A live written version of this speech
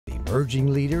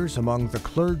Emerging leaders among the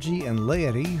clergy and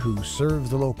laity who serve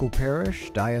the local parish,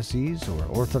 diocese, or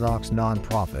Orthodox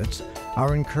nonprofits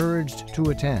are encouraged to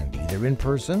attend either in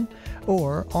person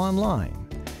or online.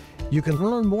 You can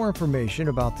learn more information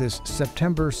about this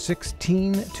September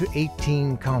 16 to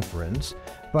 18 conference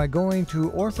by going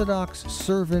to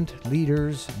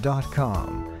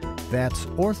orthodoxservantleaders.com. That's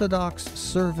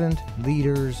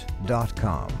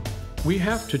orthodoxservantleaders.com. We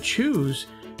have to choose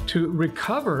to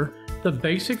recover the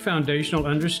basic foundational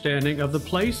understanding of the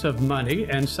place of money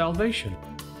and salvation.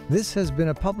 This has been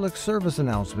a public service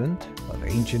announcement of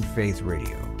Ancient Faith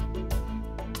Radio.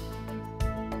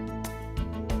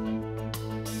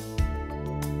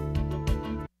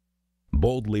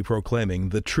 Boldly proclaiming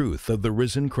the truth of the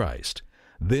risen Christ.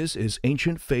 This is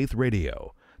Ancient Faith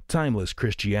Radio, timeless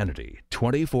Christianity,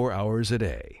 24 hours a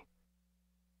day.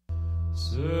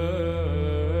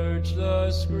 Search the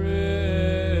Scriptures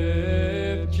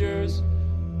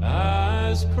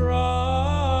as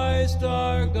Christ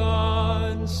our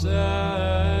God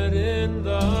said in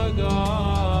the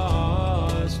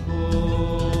Gospel.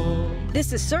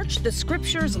 This is Search the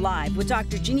Scriptures Live with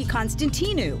Dr. Jeannie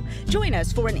Constantinou. Join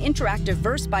us for an interactive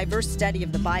verse-by-verse study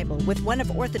of the Bible with one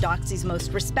of Orthodoxy's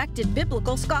most respected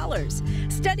biblical scholars.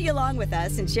 Study along with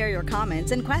us and share your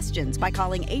comments and questions by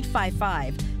calling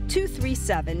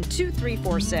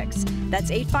 855-237-2346.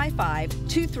 That's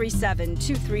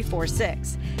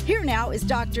 855-237-2346. Here now is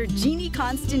Dr. Jeannie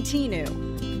Constantinou.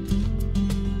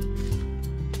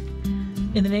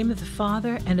 In the name of the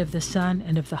Father, and of the Son,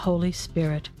 and of the Holy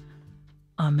Spirit.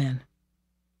 Amen.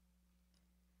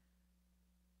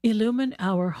 Illumine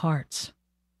our hearts,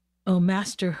 O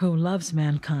Master who loves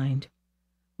mankind,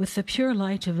 with the pure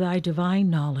light of thy divine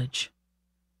knowledge,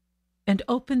 and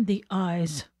open the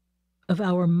eyes of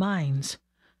our minds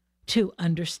to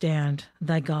understand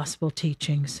thy gospel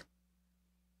teachings.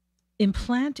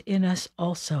 Implant in us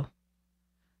also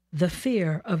the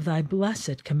fear of thy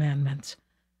blessed commandments,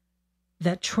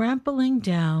 that trampling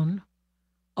down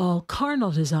all carnal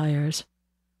desires,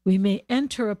 we may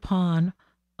enter upon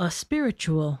a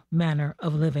spiritual manner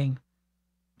of living,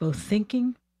 both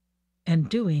thinking and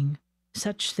doing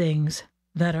such things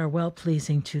that are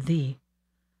well-pleasing to thee.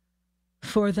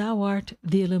 For thou art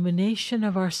the illumination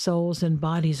of our souls and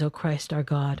bodies, O Christ our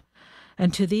God,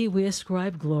 and to thee we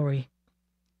ascribe glory,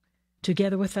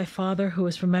 together with thy Father who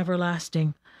is from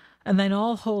everlasting, and thine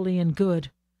all-holy and good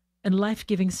and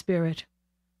life-giving Spirit,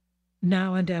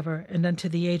 now and ever, and unto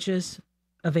the ages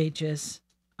of ages.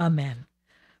 Amen.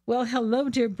 Well, hello,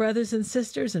 dear brothers and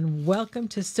sisters, and welcome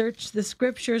to Search the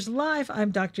Scriptures Live. I'm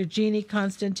Dr. Jeannie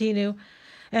Constantinou,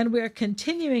 and we're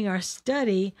continuing our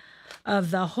study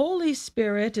of the Holy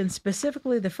Spirit, and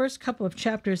specifically the first couple of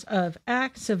chapters of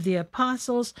Acts of the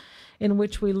Apostles, in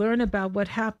which we learn about what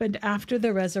happened after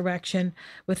the resurrection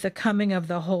with the coming of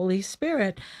the Holy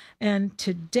Spirit. And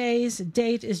today's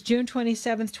date is June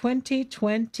 27th,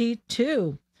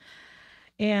 2022.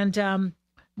 And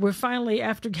we're finally,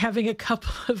 after having a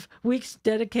couple of weeks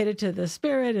dedicated to the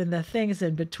Spirit and the things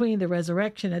in between, the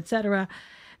resurrection, etc.,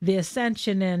 the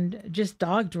ascension, and just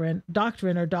doctrine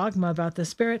or dogma about the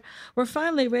Spirit, we're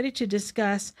finally ready to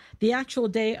discuss the actual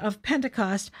day of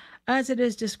Pentecost as it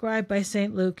is described by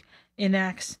St. Luke in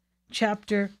Acts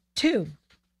chapter 2.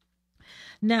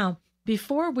 Now,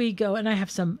 before we go, and I have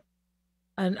some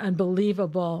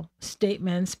unbelievable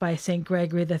statements by St.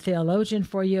 Gregory the theologian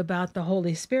for you about the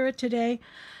Holy Spirit today,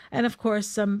 and of course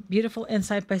some beautiful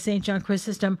insight by St. John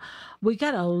Chrysostom. We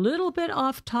got a little bit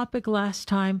off topic last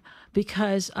time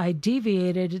because I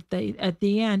deviated at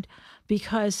the end,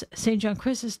 because St. John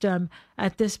Chrysostom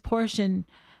at this portion,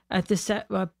 at this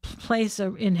place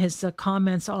in his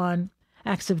comments on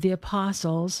Acts of the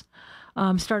Apostles,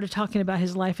 started talking about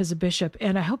his life as a bishop,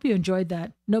 and I hope you enjoyed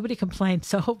that. Nobody complained,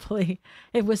 so hopefully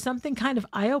it was something kind of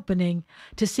eye-opening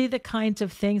to see the kinds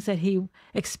of things that he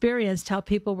experienced, how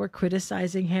people were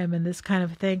criticizing him and this kind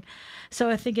of thing. So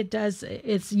I think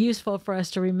it's useful for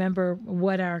us to remember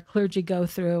what our clergy go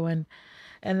through and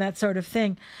that sort of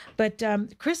thing. But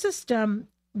Chrysostom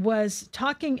was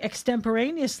talking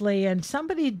extemporaneously, and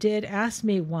somebody did ask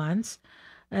me once,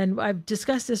 and I've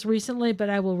discussed this recently, but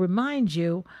I will remind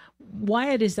you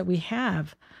why it is that we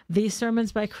have these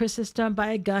sermons by Chrysostom,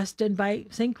 by Augustine, by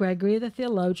St. Gregory the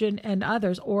theologian, and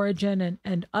others, Origen,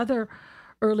 and other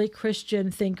early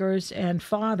Christian thinkers and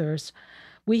fathers.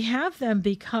 We have them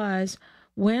because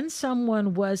when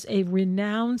someone was a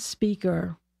renowned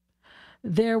speaker,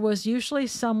 there was usually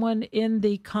someone in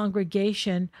the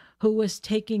congregation who was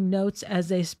taking notes as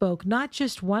they spoke, not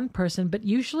just one person, but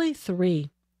usually three.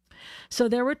 So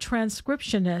there were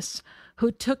transcriptionists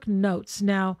who took notes.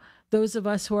 Now, those of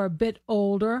us who are a bit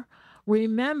older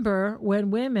remember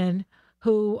when women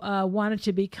who wanted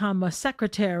to become a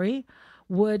secretary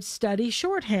would study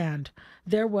shorthand.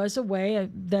 There was a way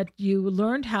that you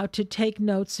learned how to take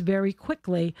notes very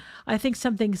quickly. I think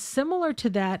something similar to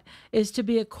that is to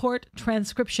be a court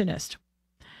transcriptionist.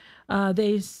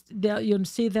 You'll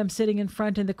see them sitting in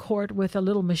front in the court with a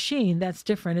little machine. That's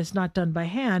different. It's not done by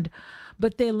hand,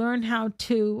 but they learn how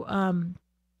to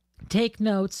take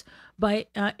notes by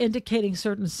indicating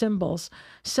certain symbols.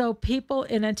 So people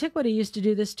in antiquity used to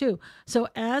do this too. So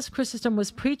as Chrysostom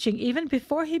was preaching, even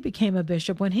before he became a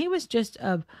bishop, when he was just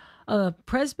a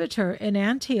presbyter in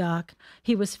Antioch,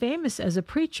 he was famous as a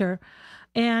preacher.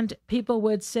 And people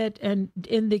would sit and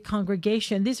in the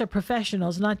congregation, these are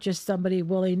professionals, not just somebody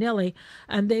willy-nilly,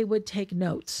 and they would take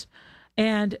notes.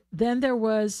 And then there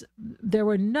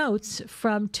were notes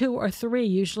from 2 or 3,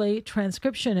 usually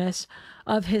transcriptionists,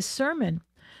 of his sermon.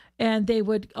 And they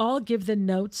would all give the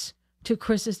notes to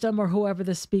Chrysostom or whoever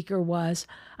the speaker was,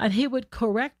 and he would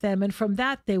correct them. And from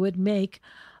that, they would make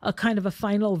a kind of a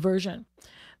final version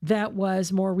that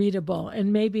was more readable.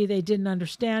 And maybe they didn't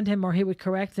understand him or he would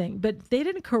correct things, but they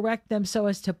didn't correct them so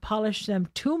as to polish them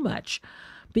too much,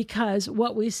 because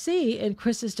what we see in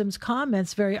Chrysostom's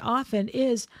comments very often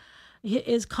is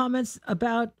comments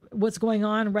about what's going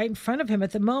on right in front of him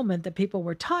at the moment, that people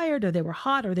were tired or they were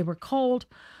hot or they were cold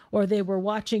or they were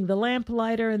watching the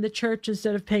lamplighter in the church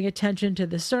instead of paying attention to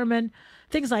the sermon,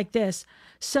 things like this.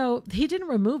 So he didn't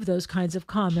remove those kinds of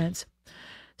comments.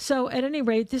 So at any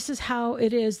rate, this is how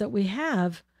it is that we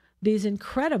have these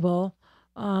incredible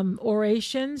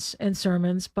orations and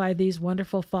sermons by these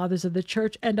wonderful fathers of the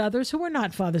church and others who were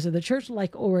not fathers of the church,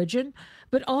 like Origen,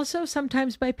 but also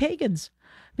sometimes by pagans,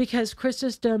 because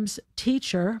Chrysostom's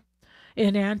teacher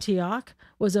in Antioch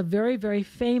was a very, very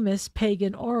famous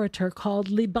pagan orator called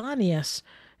Libanius,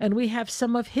 and we have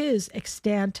some of his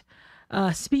extant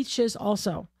speeches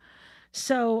also.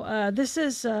 So this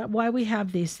is why we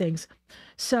have these things.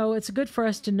 So it's good for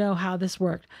us to know how this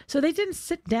worked. So they didn't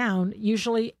sit down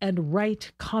usually and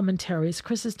write commentaries.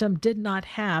 Chrysostom did not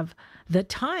have the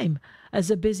time as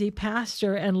a busy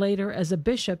pastor and later as a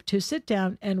bishop to sit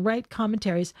down and write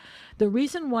commentaries. The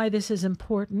reason why this is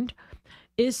important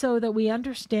is so that we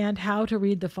understand how to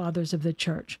read the fathers of the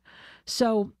church.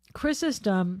 So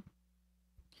Chrysostom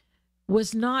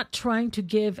was not trying to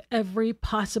give every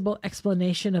possible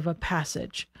explanation of a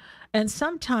passage. And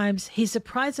sometimes he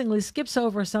surprisingly skips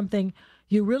over something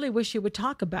you really wish he would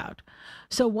talk about.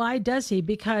 So why does he?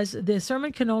 Because the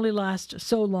sermon can only last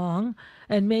so long,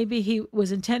 and maybe he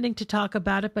was intending to talk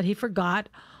about it, but he forgot,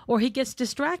 or he gets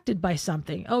distracted by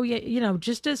something. Oh, yeah,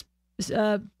 just as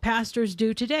pastors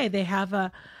do today. They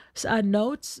have some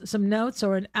notes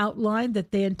or an outline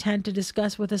that they intend to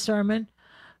discuss with a sermon,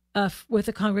 with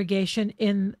the congregation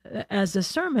as a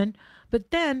sermon,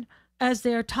 but then as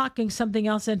they're talking, something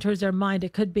else enters their mind.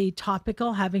 It could be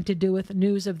topical, having to do with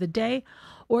news of the day,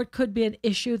 or it could be an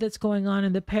issue that's going on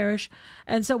in the parish.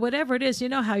 And so whatever it is, you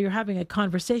know how you're having a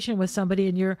conversation with somebody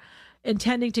and you're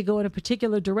intending to go in a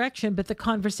particular direction, but the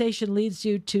conversation leads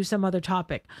you to some other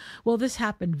topic. Well, this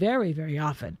happened very, very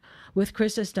often with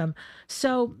Chrysostom.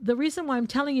 So the reason why I'm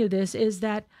telling you this is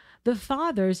that the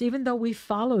fathers, even though we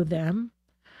follow them,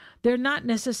 they're not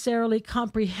necessarily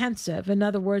comprehensive. In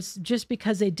other words, just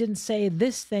because they didn't say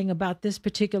this thing about this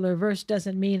particular verse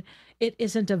doesn't mean it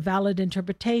isn't a valid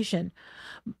interpretation,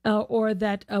 or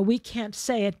that we can't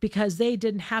say it because they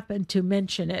didn't happen to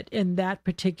mention it in that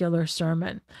particular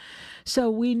sermon. So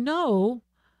we know,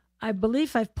 I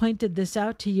believe I've pointed this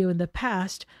out to you in the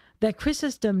past, that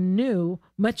Chrysostom knew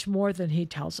much more than he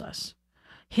tells us.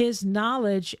 His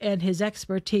knowledge and his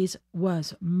expertise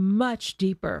was much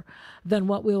deeper than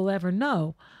what we will ever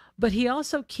know. But he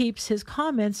also keeps his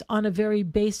comments on a very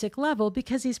basic level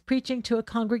because he's preaching to a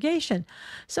congregation.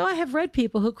 So I have read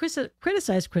people who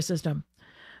criticize Chrysostom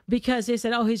because they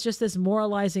said, oh, he's just this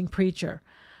moralizing preacher.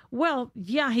 Well,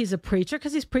 yeah, he's a preacher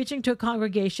because he's preaching to a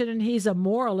congregation, and he's a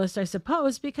moralist, I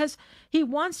suppose, because he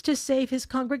wants to save his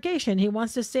congregation. He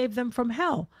wants to save them from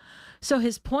hell. So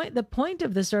the point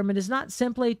of the sermon is not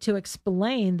simply to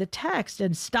explain the text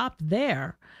and stop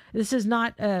there. This is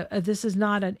not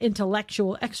an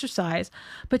intellectual exercise,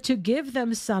 but to give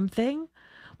them something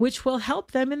which will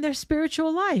help them in their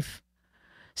spiritual life.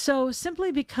 So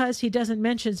simply because he doesn't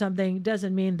mention something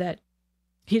doesn't mean that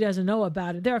he doesn't know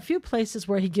about it. There are a few places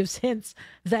where he gives hints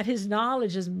that his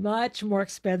knowledge is much more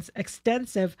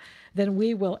extensive than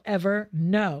we will ever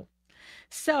know.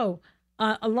 So,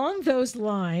 along those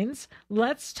lines,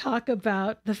 let's talk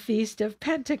about the Feast of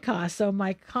Pentecost. So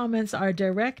my comments are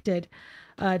directed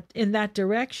in that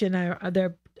direction.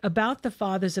 They're about the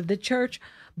fathers of the church,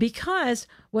 Because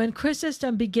when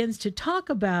Chrysostom begins to talk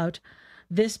about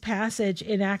this passage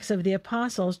in Acts of the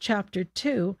Apostles, chapter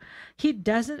 2, he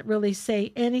doesn't really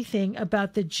say anything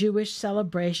about the Jewish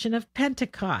celebration of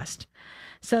Pentecost.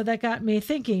 So that got me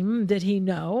thinking, did he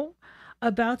know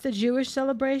about the Jewish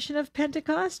celebration of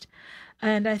Pentecost?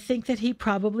 And I think that he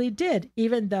probably did,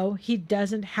 even though he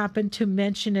doesn't happen to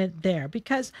mention it there,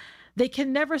 because they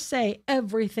can never say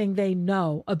everything they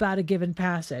know about a given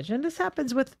passage. And this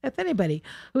happens with anybody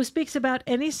who speaks about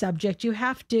any subject. You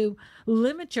have to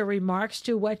limit your remarks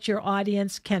to what your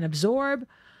audience can absorb,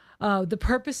 the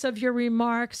purpose of your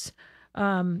remarks,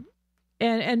 and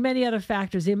many other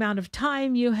factors, the amount of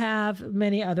time you have,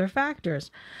 many other factors.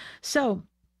 So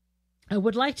I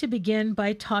would like to begin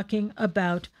by talking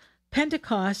about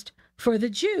Pentecost for the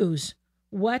Jews.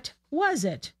 What was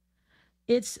it?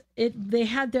 They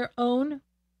had their own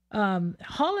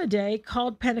holiday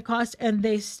called Pentecost, and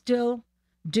they still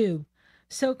do.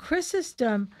 So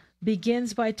Chrysostom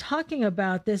begins by talking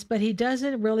about this, but he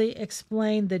doesn't really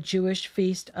explain the Jewish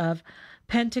feast of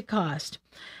Pentecost.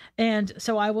 And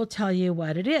so I will tell you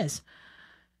what it is.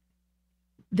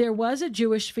 There was a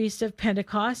Jewish feast of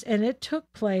Pentecost, and it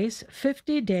took place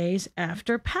 50 days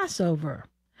after Passover.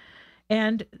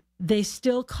 And they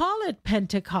still call it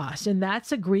Pentecost, and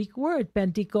that's a Greek word,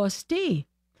 Pentecosti.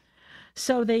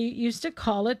 So they used to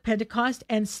call it Pentecost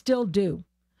and still do.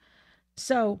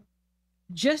 So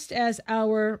just as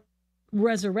our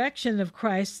resurrection of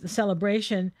Christ, the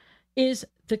celebration, is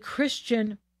the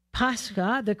Christian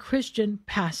Pascha, the Christian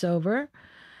Passover,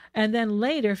 and then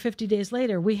later, 50 days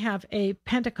later, we have a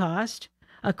Pentecost,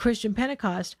 a Christian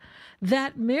Pentecost,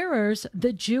 that mirrors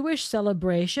the Jewish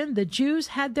celebration. The Jews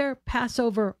had their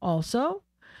Passover also.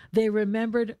 They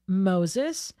remembered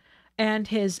Moses and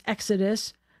his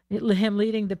exodus, him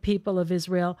leading the people of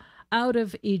Israel out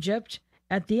of Egypt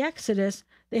at the Exodus.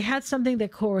 They had something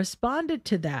that corresponded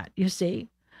to that, you see.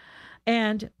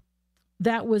 And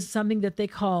that was something that they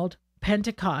called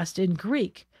Pentecost in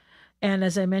Greek. And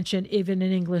as I mentioned, even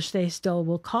in English, they still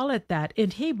will call it that.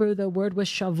 In Hebrew, the word was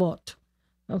Shavuot.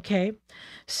 Okay,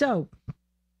 so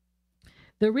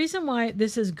the reason why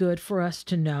this is good for us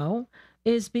to know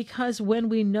is because when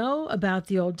we know about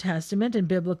the Old Testament and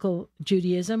biblical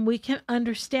Judaism, we can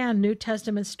understand New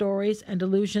Testament stories and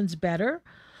allusions better.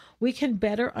 We can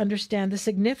better understand the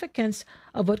significance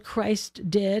of what Christ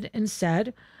did and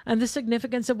said, and the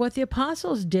significance of what the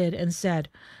apostles did and said.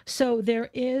 So there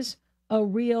is a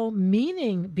real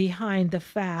meaning behind the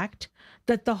fact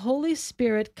that the Holy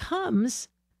Spirit comes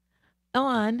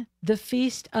on the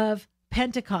Feast of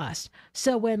Pentecost.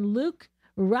 So when Luke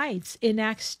writes in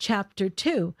Acts chapter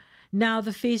 2, now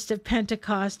the Feast of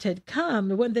Pentecost had come,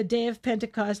 when the day of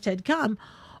Pentecost had come,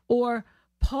 or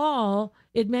Paul,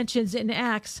 it mentions in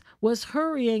Acts, was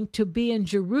hurrying to be in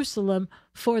Jerusalem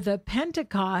for the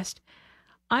Pentecost,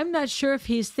 I'm not sure if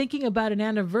he's thinking about an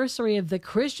anniversary of the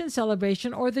Christian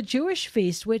celebration or the Jewish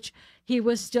feast, which he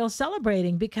was still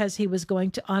celebrating because he was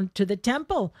going to the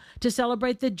temple to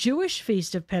celebrate the Jewish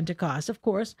feast of Pentecost. Of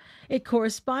course, it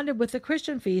corresponded with the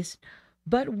Christian feast,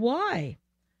 but why?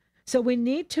 So we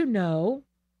need to know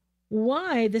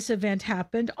why this event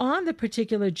happened on the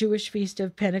particular Jewish feast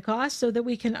of Pentecost so that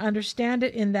we can understand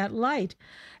it in that light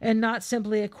and not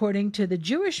simply according to the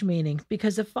Jewish meaning,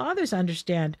 because the fathers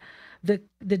understand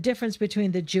the difference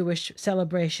between the Jewish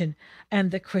celebration and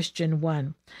the Christian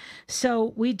one.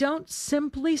 So we don't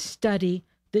simply study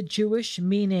the Jewish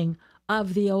meaning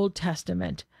of the Old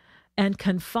Testament and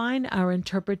confine our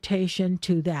interpretation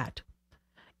to that.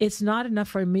 It's not enough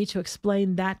for me to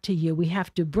explain that to you. We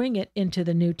have to bring it into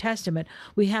the New Testament.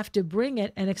 We have to bring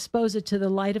it and expose it to the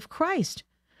light of Christ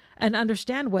and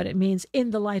understand what it means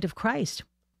in the light of Christ.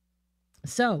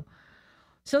 So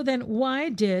then why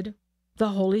did the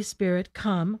Holy Spirit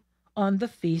come on the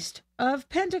Feast of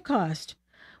Pentecost?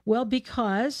 Well,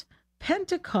 because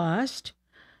Pentecost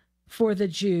for the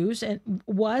Jews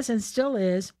was and still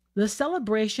is the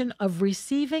celebration of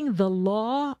receiving the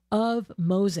law of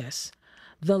Moses,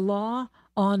 the law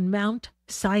on Mount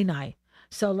Sinai.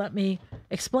 So let me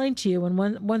explain to you, and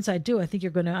once I do, I think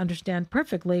you're going to understand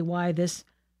perfectly why this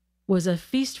was a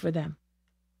feast for them.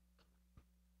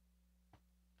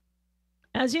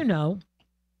 As you know,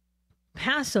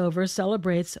 Passover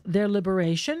celebrates their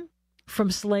liberation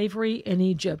from slavery in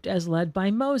Egypt as led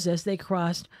by Moses. They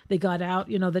got out,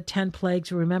 the 10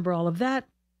 plagues, remember all of that.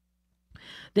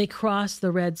 They crossed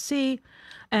the Red Sea,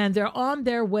 and they're on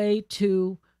their way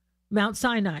to Mount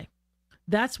Sinai.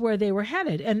 That's where they were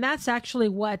headed, and that's actually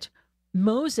what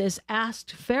Moses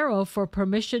asked Pharaoh for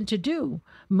permission to do.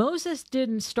 Moses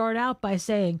didn't start out by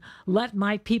saying, "Let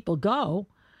my people go."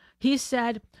 He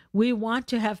said, we want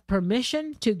to have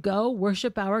permission to go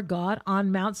worship our God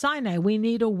on Mount Sinai. We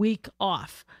need a week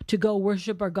off to go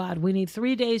worship our God. We need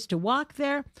 3 days to walk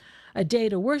there, a day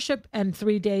to worship, and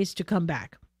 3 days to come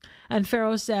back. And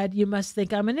Pharaoh said, you must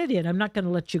think I'm an idiot. I'm not going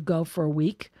to let you go for a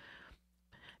week.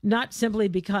 Not simply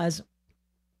because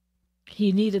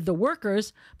he needed the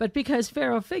workers, but because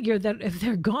Pharaoh figured that if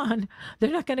they're gone,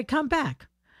 they're not going to come back,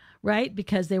 right?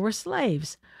 Because they were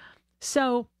slaves.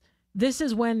 So this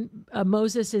is when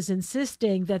Moses is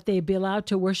insisting that they be allowed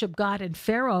to worship God, and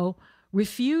Pharaoh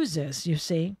refuses, you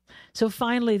see. So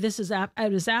finally, this is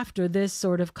after this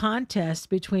sort of contest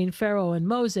between Pharaoh and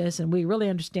Moses, and we really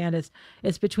understand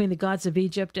it's between the gods of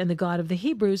Egypt and the God of the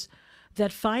Hebrews,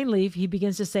 that finally he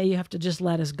begins to say, you have to just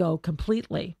let us go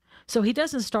completely. So he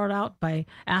doesn't start out by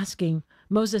asking,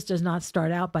 Moses does not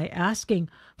start out by asking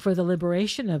for the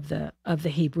liberation of the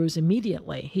Hebrews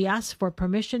immediately. He asks for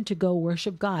permission to go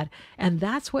worship God, and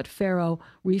that's what Pharaoh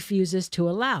refuses to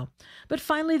allow. But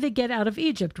finally they get out of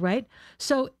Egypt, right?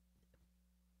 So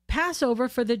Passover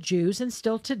for the Jews, and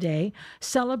still today,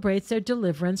 celebrates their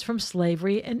deliverance from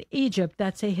slavery in Egypt.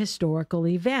 That's a historical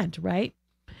event, right?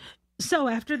 So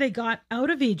after they got out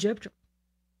of Egypt,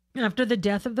 after the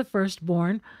death of the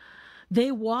firstborn,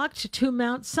 they walked to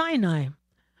Mount Sinai.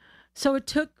 So it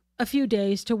took a few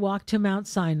days to walk to Mount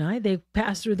Sinai. They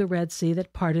passed through the Red Sea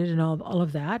that parted and all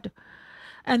of that.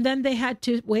 And then they had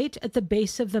to wait at the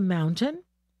base of the mountain.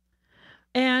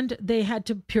 And they had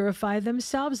to purify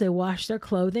themselves. They washed their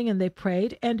clothing and they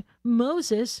prayed. And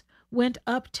Moses went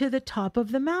up to the top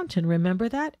of the mountain. Remember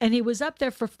that? And he was up there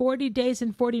for 40 days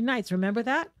and 40 nights. Remember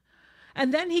that?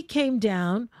 And then he came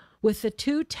down with the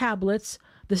 2 tablets,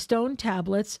 the stone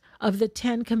tablets of the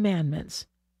 10 commandments,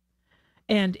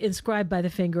 and inscribed by the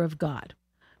finger of God.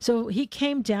 So he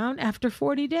came down after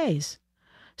 40 days.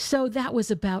 So that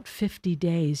was about 50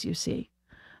 days, you see.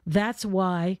 That's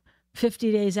why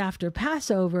 50 days after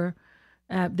Passover,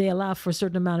 they allow for a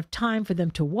certain amount of time for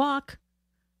them to walk,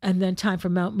 and then time for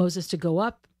Moses to go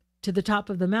up to the top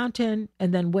of the mountain,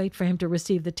 and then wait for him to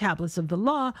receive the tablets of the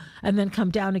law, and then come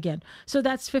down again. So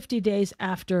that's 50 days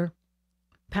after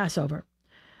Passover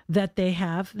that they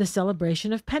have the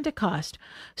celebration of Pentecost.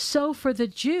 So for the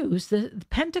Jews, the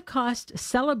Pentecost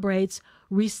celebrates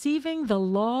receiving the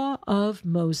law of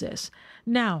Moses.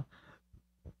 Now,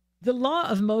 the law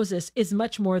of Moses is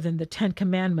much more than the 10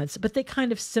 commandments, but they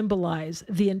kind of symbolize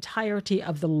the entirety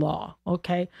of the law,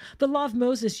 okay? The law of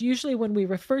Moses, usually when we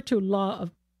refer to law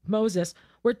of Moses,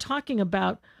 we're talking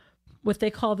about what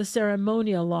they call the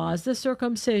ceremonial laws, the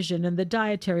circumcision and the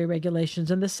dietary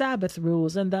regulations and the Sabbath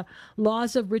rules and the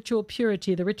laws of ritual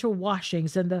purity, the ritual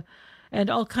washings and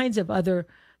all kinds of other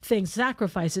things,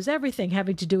 sacrifices, everything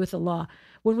having to do with the law.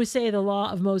 When we say the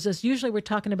law of Moses, usually we're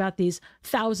talking about these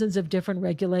thousands of different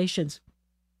regulations.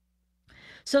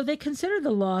 So they consider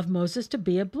the law of Moses to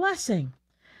be a blessing,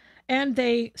 and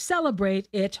they celebrate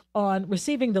it on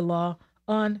receiving the law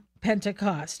on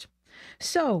Pentecost.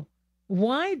 So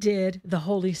why did the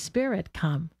Holy Spirit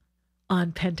come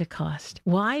on Pentecost?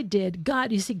 Why did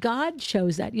God, you see, God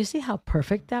chose that. You see how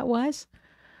perfect that was?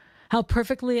 How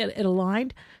perfectly it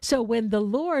aligned? So when the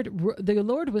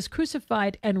Lord was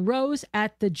crucified and rose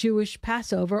at the Jewish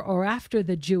Passover, or after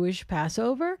the Jewish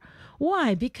Passover,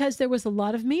 why? Because there was a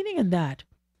lot of meaning in that.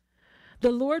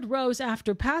 The Lord rose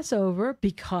after Passover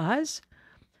because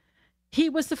he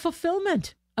was the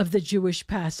fulfillment of the Jewish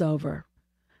Passover.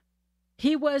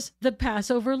 He was the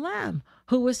Passover lamb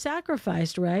who was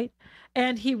sacrificed, right?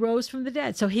 And he rose from the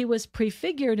dead. So he was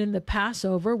prefigured in the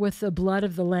Passover with the blood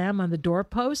of the lamb on the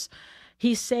doorposts.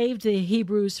 He saved the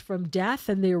Hebrews from death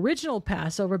in the original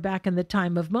Passover back in the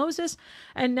time of Moses.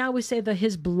 And now we say that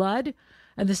his blood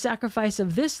and the sacrifice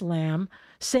of this lamb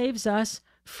saves us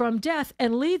from death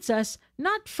and leads us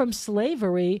not from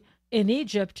slavery in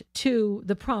Egypt to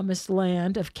the promised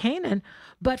land of Canaan,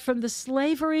 but from the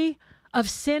slavery of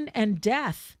sin and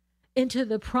death into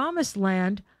the promised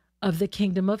land of the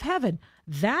kingdom of heaven.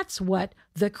 That's what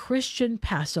the Christian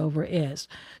Passover is.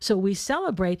 So we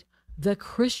celebrate the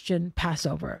Christian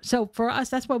Passover. So for us,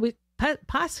 that's why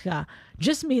Pascha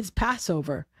just means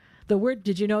Passover. The word,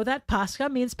 did you know that? Pascha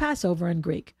means Passover in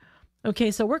Greek.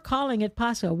 Okay, so we're calling it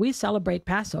Pascha. We celebrate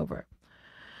Passover.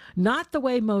 Not the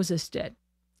way Moses did,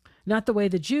 not the way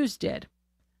the Jews did,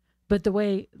 but the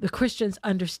way the Christians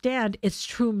understand its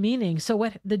true meaning. So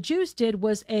what the Jews did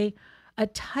was a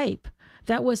type.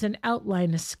 That was an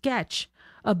outline, a sketch,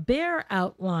 a bare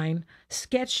outline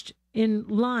sketched in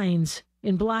lines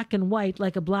in black and white,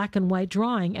 like a black and white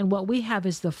drawing. And what we have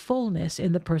is the fullness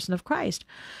in the person of Christ.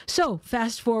 So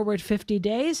fast forward 50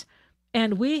 days,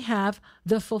 And we have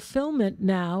the fulfillment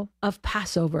now of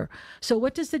Passover. So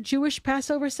what does the Jewish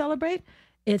Passover celebrate?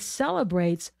 It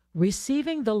celebrates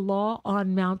receiving the law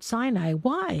on Mount Sinai.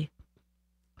 Why?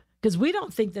 Because we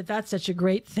don't think that that's such a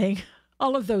great thing.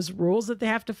 All of those rules that they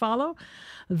have to follow.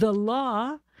 The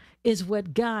law is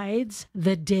what guides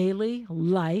the daily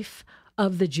life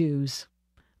of the Jews.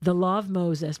 The law of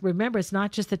Moses. Remember, it's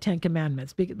not just the Ten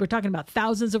Commandments. We're talking about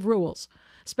thousands of rules,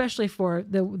 especially for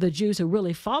the Jews who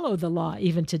really follow the law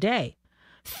even today.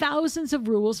 Thousands of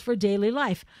rules for daily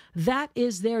life. That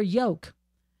is their yoke.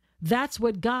 That's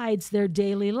what guides their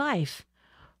daily life.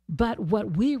 But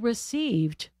what we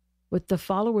received, what the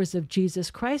followers of Jesus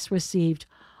Christ received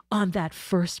on that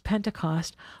first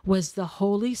Pentecost, was the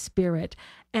Holy Spirit.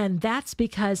 And that's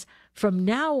because from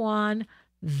now on,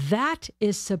 that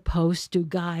is supposed to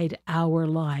guide our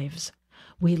lives.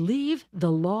 We leave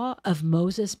the law of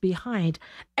Moses behind.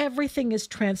 Everything is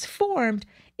transformed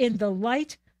in the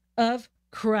light of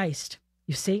Christ,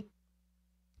 you see?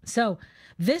 So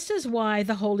this is why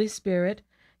the Holy Spirit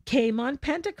came on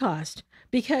Pentecost,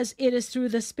 because it is through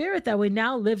the Spirit that we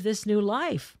now live this new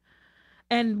life.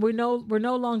 And we're no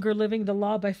longer living the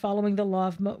law by following the law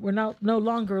of we're no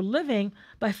longer living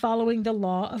by following the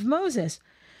law of Moses.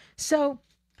 So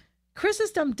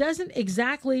Chrysostom doesn't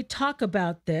exactly talk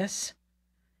about this.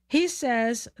 He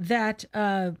says that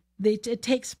it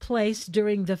takes place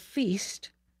during the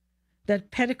feast,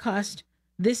 that Pentecost,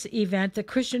 this event, the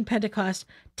Christian Pentecost,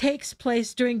 takes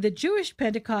place during the Jewish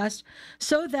Pentecost,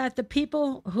 so that the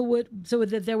people so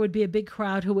that there would be a big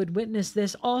crowd who would witness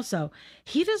this also.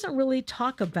 He doesn't really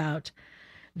talk about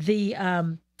the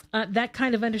that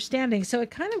kind of understanding. So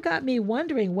it kind of got me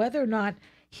wondering whether or not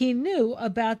he knew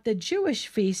about the Jewish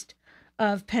feast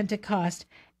of Pentecost.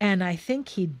 And I think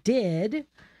he did.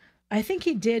 I think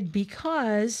he did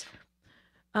because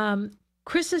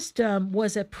Chrysostom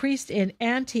was a priest in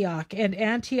Antioch, and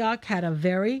Antioch had a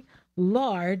very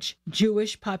large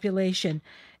Jewish population.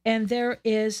 And there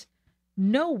is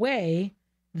no way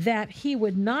that he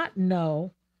would not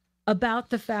know about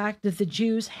the fact that the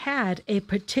Jews had a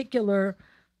particular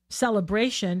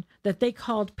celebration that they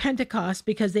called Pentecost,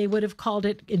 because they would have called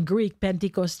it in Greek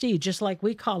Pentecosti, just like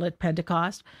we call it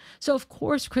Pentecost. So of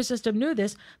course Chrysostom knew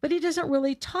this, but he doesn't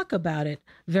really talk about it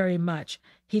very much.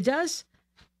 He does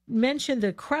mention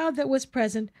the crowd that was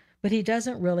present, but he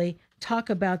doesn't really talk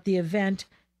about the event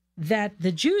that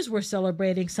the Jews were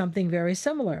celebrating something very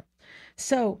similar.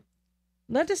 So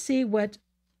let us see what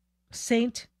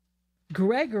Saint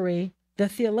Gregory, the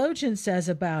theologian, says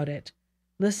about it.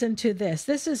 Listen to this.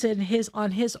 This is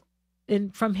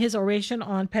from his oration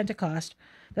on Pentecost.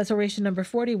 That's oration number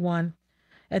 41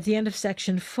 at the end of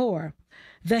section 4.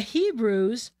 The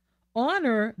Hebrews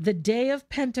honor the day of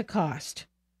Pentecost,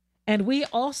 and we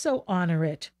also honor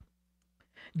it,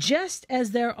 just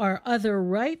as there are other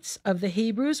rites of the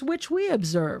Hebrews which we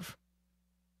observe.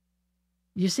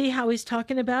 You see how he's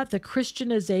talking about the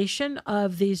Christianization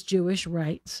of these Jewish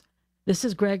rites. This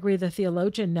is Gregory the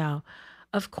theologian now.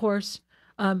 Of course,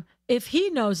 if he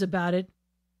knows about it,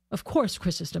 of course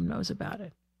Chrysostom knows about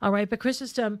it. All right, but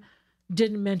Chrysostom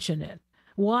didn't mention it.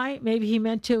 Why? Maybe he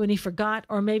meant to and he forgot,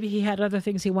 or maybe he had other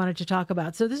things he wanted to talk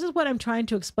about. So this is what I'm trying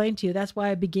to explain to you. That's why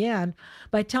I began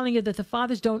by telling you that the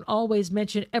fathers don't always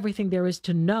mention everything there is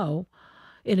to know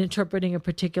in interpreting a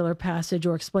particular passage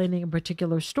or explaining a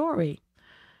particular story.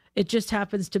 It just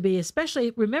happens to be,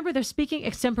 especially, remember, they're speaking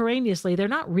extemporaneously. They're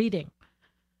not reading.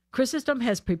 Chrysostom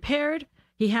has prepared.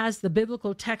 He has the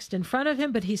biblical text in front of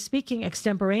him, but he's speaking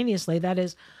extemporaneously. That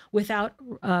is, without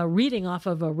reading off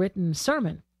of a written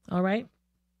sermon. All right?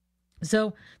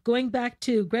 So going back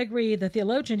to Gregory the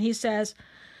theologian, he says,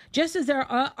 just as there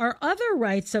are other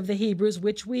rites of the Hebrews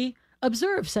which we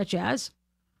observe, such as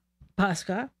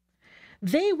Pascha,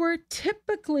 they were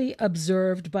typically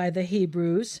observed by the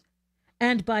Hebrews,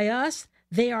 and by us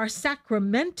they are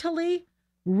sacramentally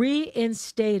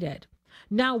reinstated.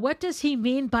 Now, what does he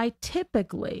mean by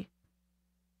typically?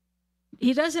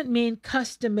 He doesn't mean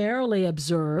customarily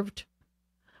observed,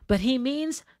 but he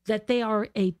means that they are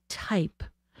a type.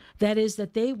 That is,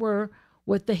 that they were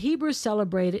what the Hebrews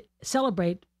celebrate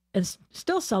and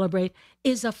still celebrate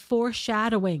is a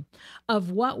foreshadowing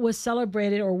of what was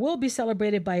celebrated or will be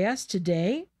celebrated by us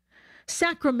today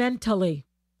sacramentally.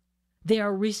 They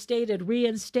are restated,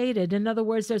 reinstated. In other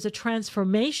words, there's a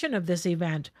transformation of this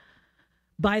event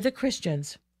by the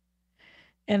Christians.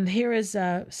 And here is,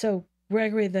 so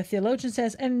Gregory the theologian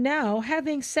says, and now,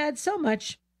 having said so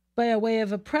much by a way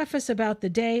of a preface about the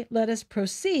day, let us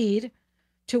proceed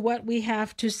to what we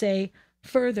have to say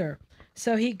further.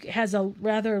 So he has a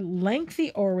rather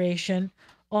lengthy oration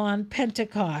on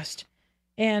Pentecost.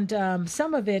 And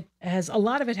a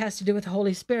lot of it has to do with the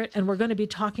Holy Spirit, and we're going to be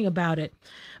talking about it.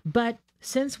 But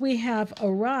since we have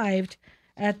arrived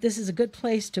this is a good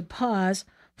place to pause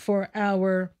for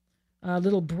our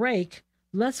little break.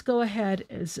 Let's go ahead,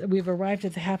 as we've arrived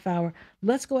at the half hour,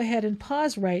 let's go ahead and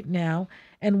pause right now.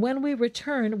 And when we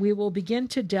return, we will begin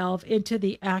to delve into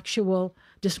the actual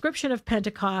description of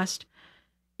Pentecost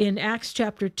in Acts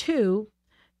chapter 2.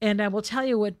 And I will tell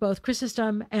you what both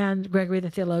Chrysostom and Gregory the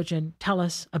Theologian tell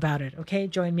us about it. Okay,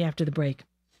 join me after the break.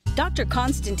 Dr.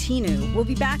 Constantinou will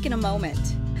be back in a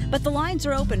moment, but the lines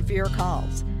are open for your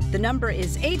calls. The number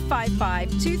is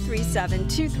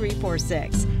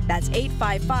 855-237-2346. That's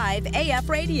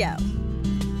 855-AF-RADIO.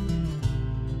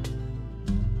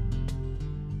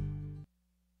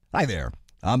 Hi there.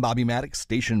 I'm Bobby Maddox,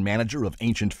 station manager of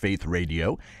Ancient Faith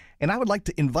Radio, and I would like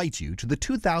to invite you to the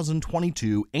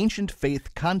 2022 Ancient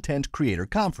Faith Content Creator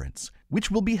Conference, which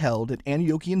will be held at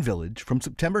Antiochian Village from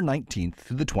September 19th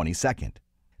through the 22nd.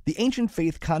 The Ancient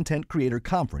Faith Content Creator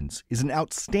Conference is an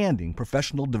outstanding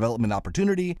professional development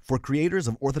opportunity for creators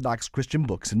of Orthodox Christian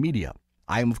books and media.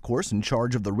 I am, of course, in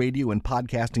charge of the radio and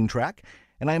podcasting track,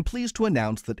 and I am pleased to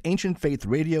announce that Ancient Faith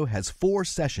Radio has 4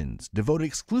 sessions devoted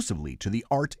exclusively to the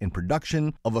art and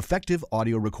production of effective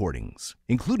audio recordings,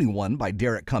 including one by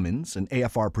Derek Cummins, an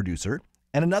AFR producer,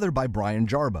 and another by Brian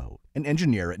Jarbo, an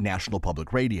engineer at National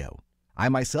Public Radio. I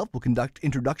myself will conduct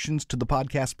introductions to the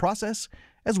podcast process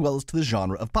as well as to the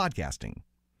genre of podcasting.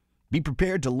 Be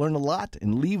prepared to learn a lot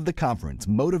and leave the conference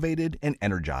motivated and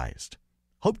energized.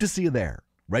 Hope to see you there.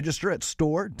 Register at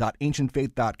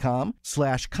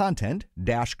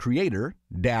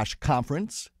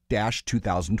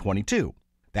store.ancientfaith.com/content-creator-conference-2022.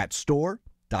 That's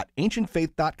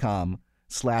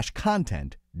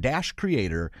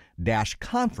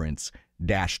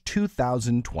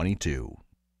store.ancientfaith.com/content-creator-conference-2022.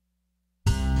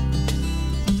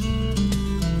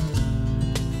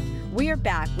 We are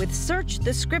back with Search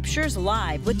the Scriptures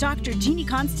Live with Dr. Jeannie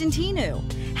Constantinou.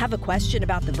 Have a question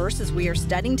about the verses we are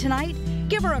studying tonight?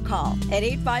 Give her a call at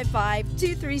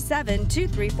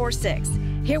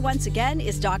 855-237-2346. Here once again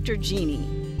is Dr. Jeannie.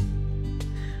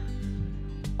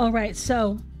 All right,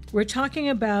 so we're talking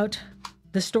about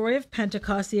the story of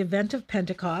Pentecost, the event of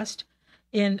Pentecost,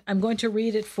 and I'm going to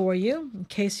read it for you in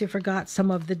case you forgot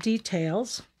some of the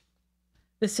details.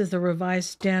 This is the Revised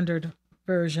Standard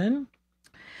Version.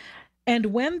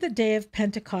 And when the day of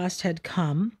Pentecost had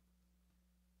come,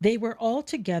 they were all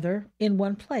together in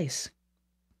one place.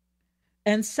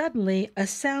 And suddenly a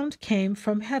sound came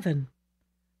from heaven,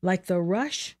 like the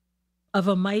rush of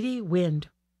a mighty wind,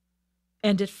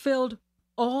 and it filled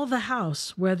all the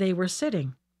house where they were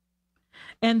sitting.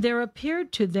 And there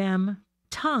appeared to them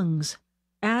tongues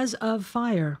as of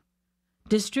fire,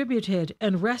 distributed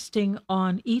and resting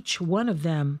on each one of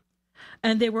them.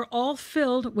 And they were all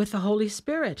filled with the Holy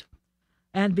Spirit,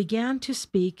 and began to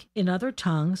speak in other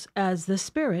tongues as the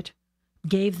Spirit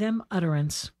gave them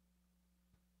utterance.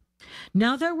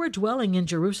 Now there were dwelling in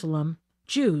Jerusalem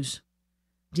Jews,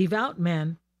 devout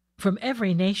men from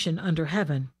every nation under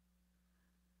heaven.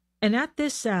 And at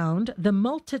this sound the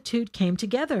multitude came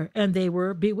together, and they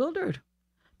were bewildered,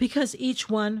 because each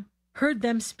one heard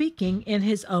them speaking in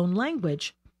his own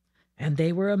language. And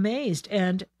they were amazed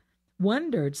and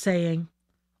wondered, saying,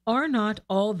 "Are not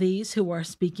all these who are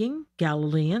speaking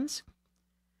Galileans?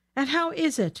 And how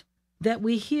is it that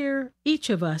we hear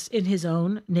each of us in his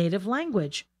own native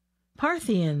language,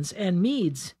 Parthians and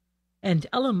Medes and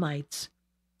Elamites,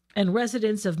 and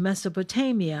residents of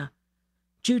Mesopotamia,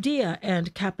 Judea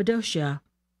and Cappadocia,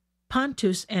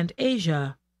 Pontus and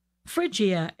Asia,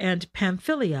 Phrygia and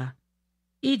Pamphylia,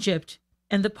 Egypt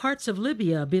and the parts of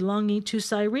Libya belonging to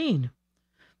Cyrene,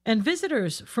 and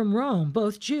visitors from Rome,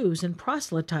 both Jews and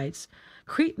proselytes,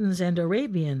 Cretans and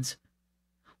Arabians?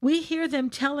 We hear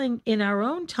them telling in our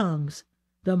own tongues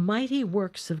the mighty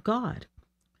works of God."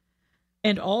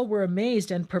 And all were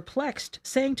amazed and perplexed,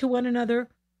 saying to one another,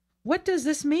 "What does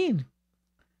this mean?"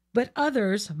 But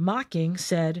others, mocking,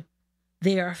 said,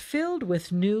 "They are filled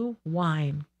with new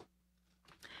wine."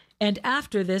 And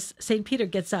after this, St. Peter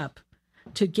gets up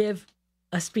to give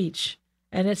a speech,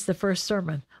 and it's the first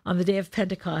sermon on the day of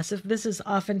Pentecost.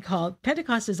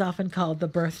 Pentecost is often called the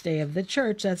birthday of the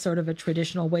church. That's sort of a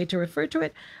traditional way to refer to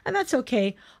it, and that's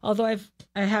okay. Although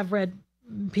I have read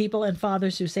people and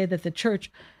fathers who say that the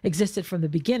church existed from the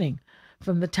beginning,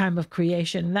 from the time of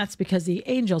creation, and that's because the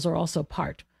angels are also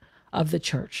part of the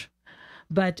church.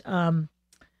 But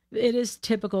it is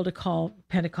typical to call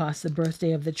Pentecost the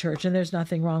birthday of the church, and there's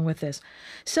nothing wrong with this.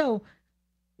 So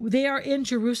they are in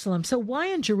Jerusalem. So why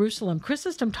in Jerusalem?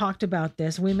 Chrysostom talked about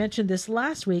this. We mentioned this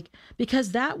last week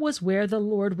because that was where the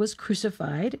Lord was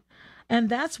crucified, And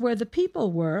that's where the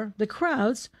people were, the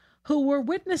crowds, who were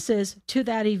witnesses to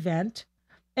that event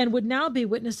and would now be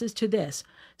witnesses to this.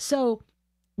 So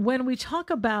when we talk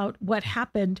about what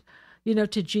happened,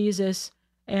 to Jesus,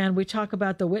 and we talk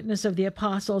about the witness of the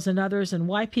apostles and others and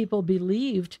why people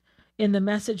believed in the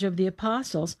message of the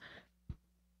apostles,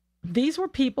 these were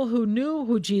people who knew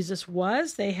who Jesus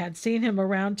was. They had seen him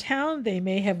around town. They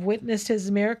may have witnessed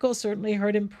his miracles, certainly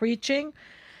heard him preaching,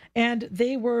 and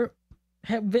they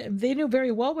knew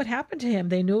very well what happened to him.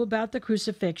 They knew about the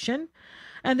crucifixion,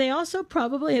 and they also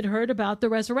probably had heard about the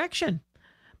resurrection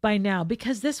by now,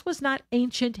 because this was not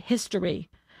ancient history.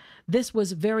 This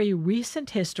was very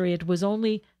recent history. It was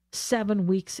only 7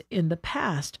 weeks in the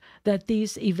past that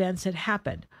these events had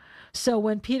happened. So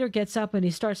when Peter gets up and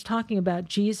he starts talking about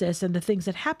Jesus and the things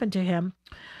that happened to him,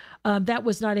 that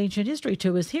was not ancient history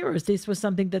to his hearers. This was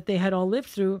something that they had all lived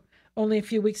through only a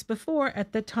few weeks before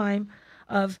at the time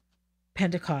of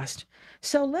Pentecost.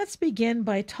 So let's begin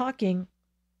by talking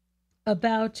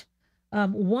about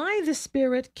why the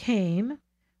Spirit came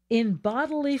in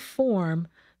bodily form.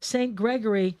 St.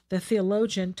 Gregory, the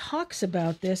theologian, talks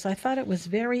about this. I thought it was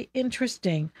very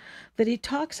interesting that he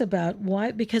talks about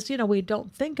why, because, we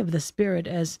don't think of the Spirit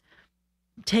as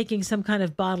taking some kind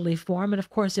of bodily form. And of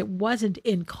course, it wasn't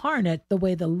incarnate the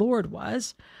way the Lord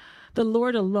was. The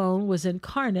Lord alone was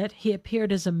incarnate. He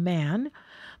appeared as a man.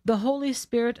 The Holy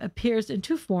Spirit appears in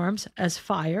two forms, as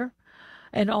fire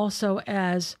and also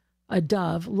as a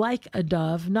dove, like a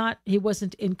dove. He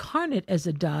wasn't incarnate as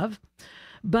a dove,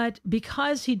 but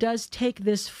because he does take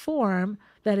this form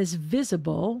that is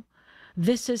visible,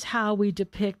 this is how we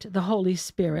depict the Holy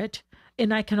Spirit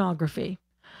in iconography.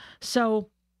 So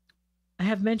I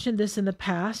have mentioned this in the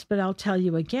past, but I'll tell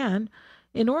you again.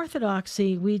 In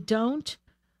Orthodoxy, we don't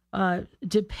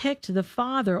depict the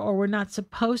Father, or we're not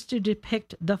supposed to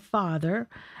depict the Father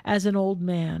as an old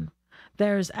man.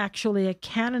 There's actually a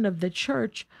canon of the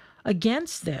Church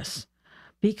against this,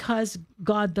 because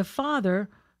God the Father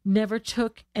never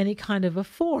took any kind of a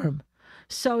form.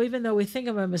 So even though we think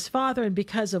of him as Father, and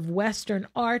because of Western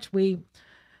art, we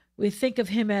think of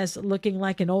him as looking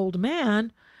like an old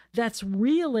man, that's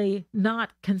really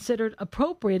not considered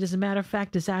appropriate. As a matter of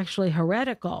fact, it's actually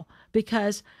heretical,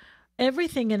 because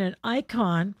everything in an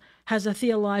icon has a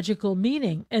theological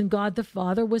meaning, and God the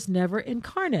Father was never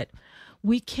incarnate.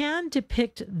 We can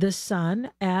depict the Son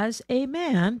as a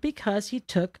man because he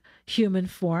took human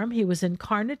form. He was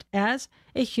incarnate as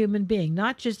a human being,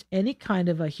 not just any kind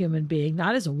of a human being,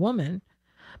 not as a woman,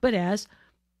 but as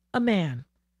a man,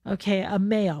 a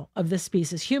male of the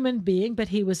species, human being, but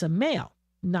he was a male,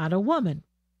 not a woman.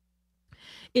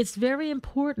 It's very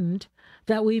important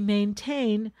that we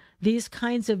maintain these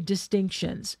kinds of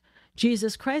distinctions.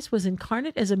 Jesus Christ was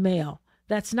incarnate as a male.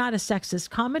 That's not a sexist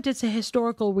comment. It's a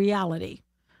historical reality.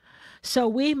 So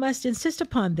we must insist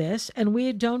upon this, and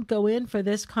we don't go in for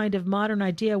this kind of modern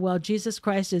idea, well, Jesus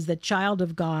Christ is the child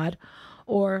of God,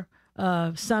 or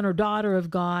son or daughter of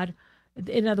God.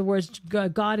 In other words,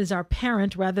 God is our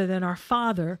parent rather than our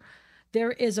father.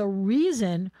 There is a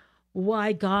reason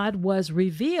why God was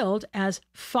revealed as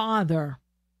Father,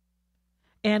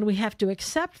 and we have to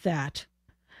accept that.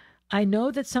 I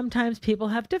know that sometimes people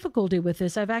have difficulty with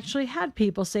this. I've actually had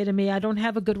people say to me, I don't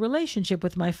have a good relationship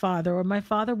with my father, or my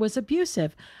father was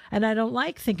abusive, and I don't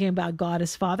like thinking about God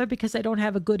as Father because I don't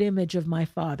have a good image of my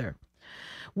father.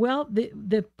 Well,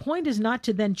 the point is not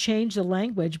to then change the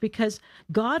language, because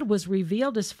God was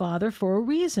revealed as Father for a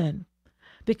reason,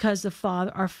 because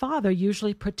our Father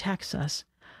usually protects us,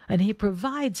 and he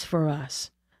provides for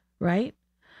us, right?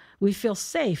 We feel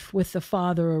safe with the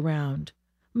Father around.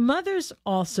 Mothers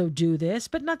also do this,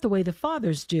 but not the way the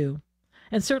fathers do.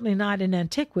 And certainly not in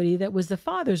antiquity. That was the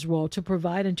father's role, to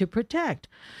provide and to protect.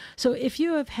 So if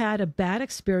you have had a bad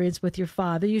experience with your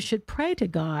father, you should pray to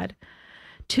God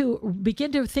to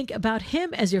begin to think about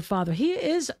him as your father. He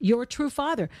is your true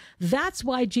father. That's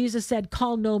why Jesus said,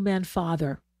 call no man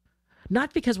father.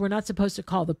 Not because we're not supposed to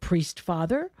call the priest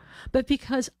father, but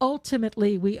because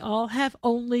ultimately we all have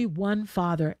only one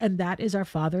Father, and that is our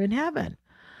Father in heaven.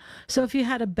 So if you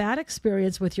had a bad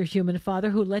experience with your human father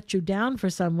who let you down for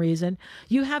some reason,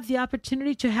 you have the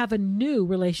opportunity to have a new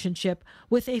relationship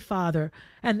with a Father,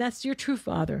 and that's your true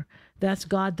Father. That's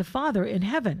God the Father in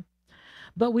heaven.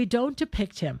 But we don't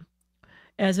depict him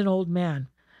as an old man.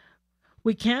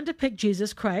 We can depict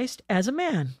Jesus Christ as a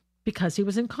man because he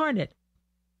was incarnate.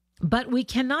 But we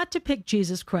cannot depict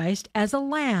Jesus Christ as a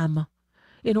lamb.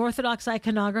 In Orthodox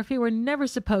iconography, we're never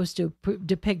supposed to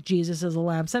depict Jesus as a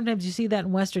lamb. Sometimes you see that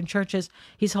in Western churches.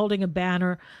 He's holding a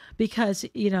banner because,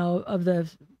 of the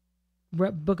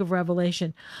book of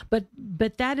Revelation. But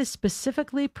that is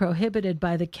specifically prohibited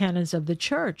by the canons of the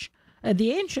church,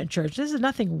 the ancient church. This is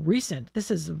nothing recent.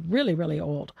 This is really, really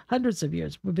old, hundreds of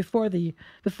years before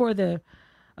the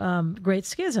Great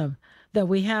Schism, that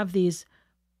we have these.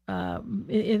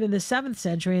 In the 7th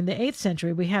century, in the 8th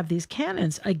century, we have these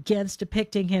canons against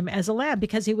depicting him as a lamb,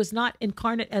 because he was not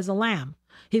incarnate as a lamb.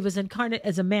 He was incarnate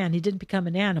as a man. He didn't become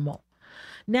an animal.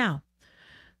 Now,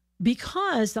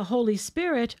 because the Holy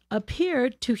Spirit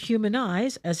appeared to human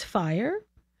eyes as fire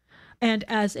and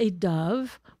as a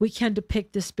dove, we can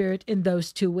depict the Spirit in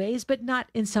those two ways, but not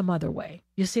in some other way.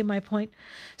 You see my point?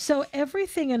 So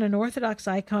everything in an Orthodox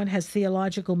icon has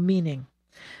theological meaning,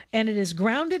 and it is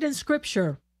grounded in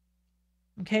Scripture.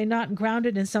 Okay, not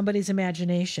grounded in somebody's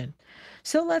imagination.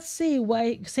 So let's see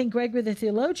why St. Gregory the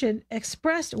theologian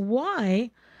expressed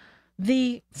why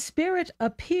the Spirit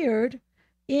appeared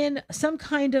in some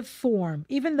kind of form,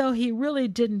 even though he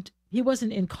wasn't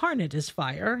incarnate as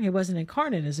fire, he wasn't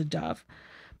incarnate as a dove,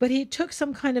 but he took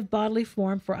some kind of bodily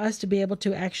form for us to be able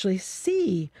to actually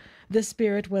see the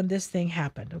Spirit when this thing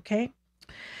happened, okay?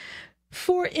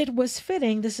 For it was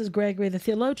fitting, this is Gregory the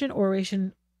theologian,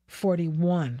 Oration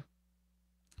 41.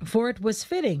 For it was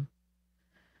fitting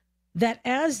that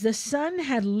as the Son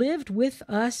had lived with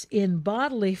us in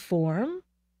bodily form,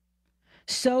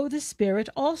 so the Spirit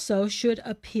also should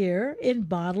appear in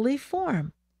bodily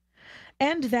form,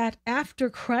 and that after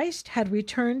Christ had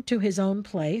returned to his own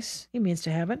place, he means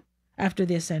to heaven, after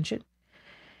the ascension,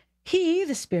 he,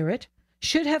 the Spirit,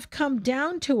 should have come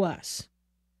down to us.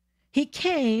 He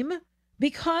came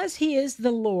because he is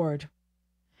the Lord.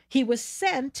 He was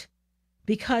sent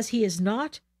because he is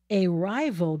not a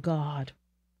rival God.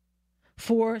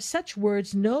 For such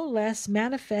words no less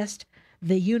manifest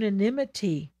the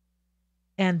unanimity,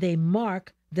 and they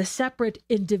mark the separate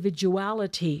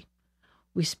individuality.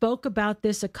 We spoke about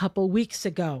this a couple weeks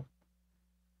ago,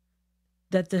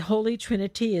 that the Holy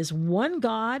Trinity is one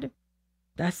God,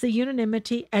 that's the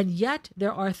unanimity, and yet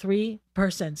there are three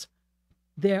persons.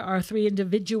 There are three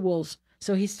individuals.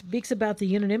 So he speaks about the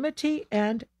unanimity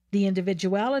and the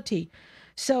individuality.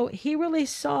 So he really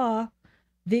saw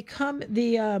the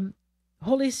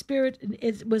Holy Spirit.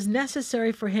 It was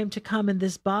necessary for him to come in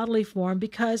this bodily form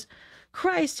because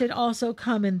Christ had also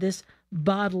come in this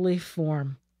bodily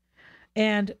form.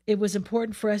 And it was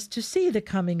important for us to see the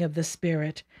coming of the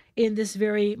Spirit in this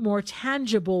very more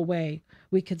tangible way,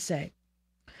 we could say.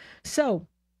 So,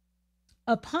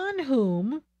 upon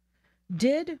whom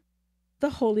did the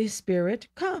Holy Spirit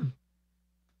come?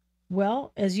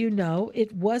 Well, as you know,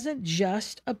 it wasn't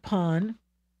just upon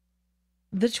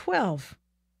the 12,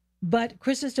 but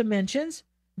Chrysostom mentions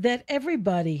that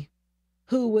everybody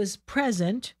who was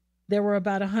present, there were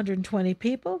about 120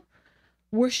 people,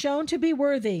 were shown to be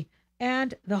worthy,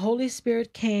 and the Holy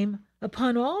Spirit came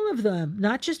upon all of them,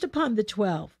 not just upon the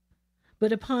 12,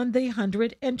 but upon the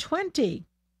 120.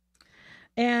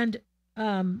 And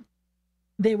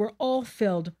they were all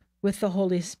filled with the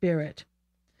Holy Spirit.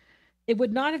 It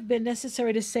would not have been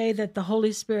necessary to say that the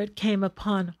Holy Spirit came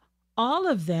upon all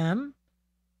of them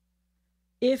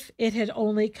if it had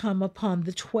only come upon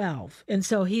the 12. And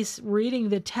so he's reading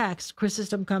the text.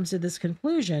 Chrysostom comes to this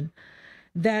conclusion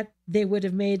that they would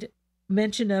have made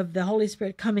mention of the Holy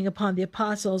Spirit coming upon the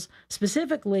apostles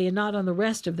specifically and not on the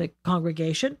rest of the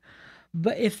congregation,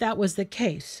 but if that was the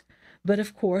case. But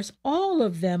of course, all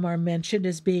of them are mentioned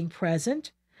as being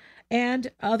present.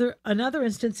 And in other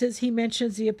instances, he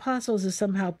mentions the apostles as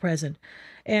somehow present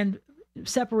and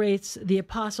separates the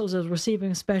apostles as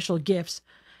receiving special gifts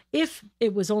if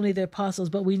it was only the apostles.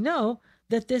 But we know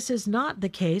that this is not the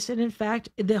case. And in fact,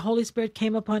 the Holy Spirit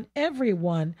came upon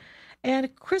everyone.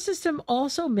 And Chrysostom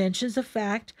also mentions the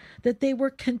fact that they were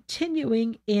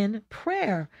continuing in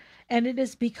prayer. And it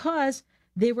is because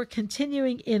they were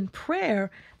continuing in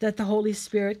prayer that the Holy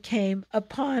Spirit came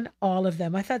upon all of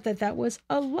them. I thought that that was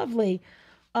a lovely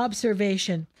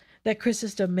observation that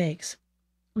Chrysostom makes.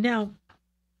 Now,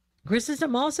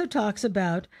 Chrysostom also talks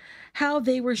about how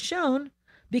they were shown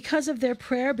because of their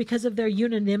prayer, because of their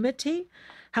unanimity,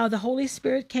 how the Holy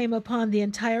Spirit came upon the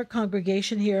entire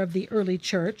congregation here of the early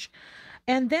church.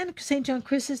 And then St. John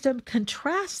Chrysostom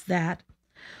contrasts that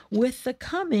with the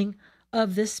coming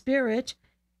of the Spirit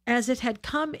as it had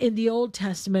come in the Old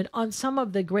Testament on some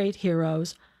of the great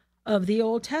heroes of the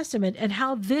Old Testament, and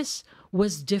how this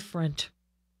was different.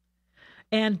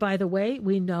 And by the way,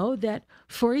 we know that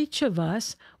for each of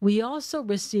us, we also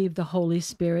receive the Holy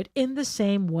Spirit in the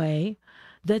same way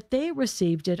that they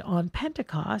received it on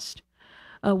Pentecost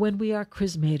when we are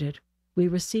chrismated. We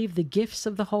receive the gifts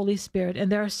of the Holy Spirit,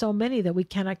 and there are so many that we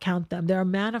cannot count them. There are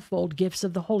manifold gifts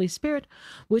of the Holy Spirit,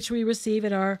 which we receive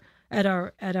at our at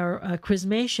our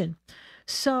chrismation.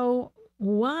 So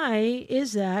why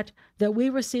is that we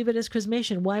receive it as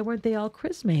chrismation? Why weren't they all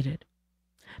chrismated?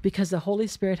 Because the Holy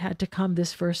Spirit had to come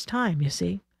this first time, you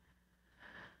see.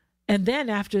 And then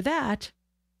after that,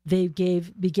 they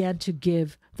began to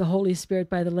give the Holy Spirit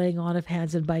by the laying on of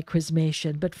hands and by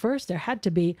chrismation. But first, there had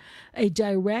to be a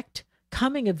direct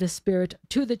coming of the Spirit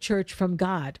to the church from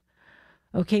God.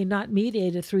 Okay, not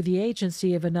mediated through the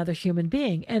agency of another human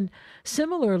being. And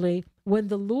similarly, when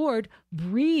the Lord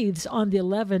breathes on the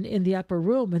 11 in the upper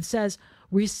room and says,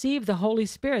 receive the Holy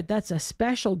Spirit, that's a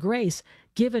special grace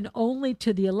given only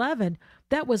to the 11.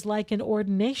 That was like an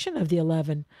ordination of the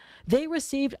 11. They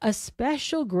received a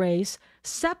special grace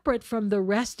separate from the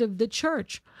rest of the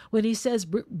church. When he says,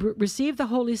 receive the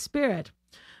Holy Spirit,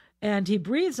 and he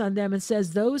breathes on them and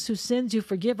says, those whose sins you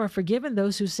forgive are forgiven,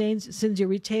 those whose sins you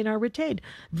retain are retained.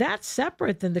 That's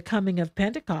separate than the coming of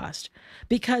Pentecost,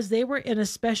 because they were in a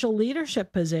special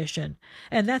leadership position.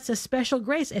 And that's a special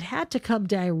grace. It had to come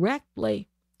directly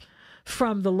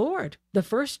from the Lord the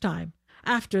first time.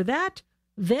 After that,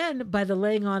 then by the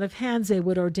laying on of hands, they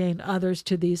would ordain others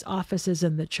to these offices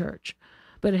in the church.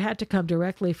 But it had to come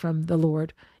directly from the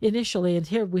Lord initially. And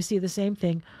here we see the same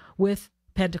thing with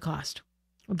Pentecost,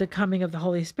 the coming of the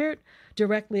Holy Spirit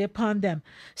directly upon them.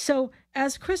 So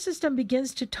as Chrysostom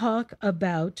begins to talk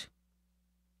about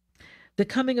the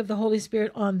coming of the Holy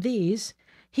Spirit on these,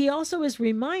 he also is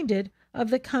reminded of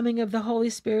the coming of the Holy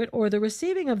Spirit, or the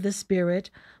receiving of the Spirit,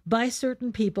 by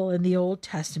certain people in the Old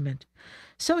Testament.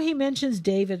 So he mentions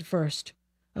David first.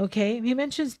 Okay, he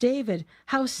mentions David,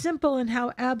 how simple and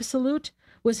how absolute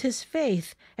was his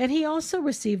faith, and he also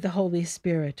received the Holy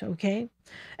Spirit. Okay,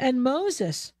 and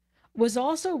Moses was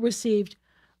also received,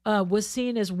 was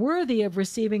seen as worthy of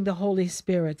receiving the Holy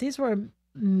Spirit. These were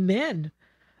men,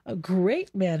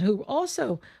 great men, who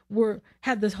also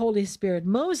had the Holy Spirit.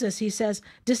 Moses, he says,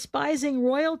 despising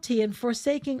royalty and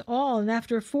forsaking all, and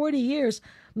after 40 years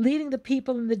leading the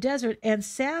people in the desert, and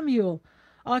Samuel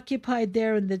occupied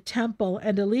there in the temple,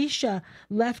 and Elisha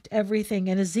left everything,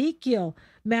 and Ezekiel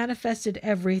manifested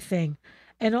everything.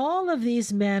 And all of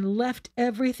these men left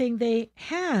everything they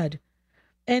had.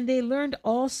 And they learned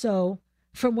also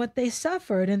from what they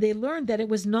suffered, and they learned that it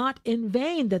was not in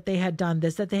vain that they had done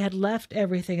this, that they had left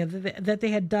everything, that they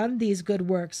had done these good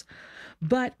works.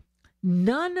 But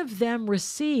none of them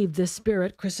received the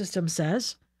Spirit, Chrysostom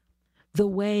says, the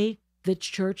way the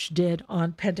church did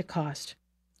on Pentecost.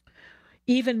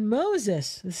 Even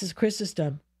Moses, this is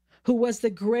Chrysostom, who was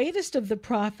the greatest of the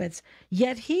prophets,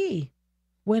 yet he,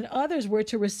 when others were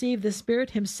to receive the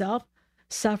Spirit himself,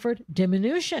 suffered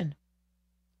diminution.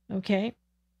 Okay?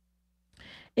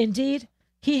 Indeed,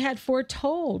 he had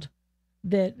foretold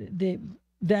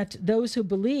that those who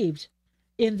believed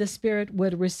in the Spirit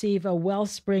would receive a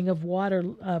wellspring of water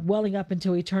welling up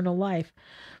into eternal life.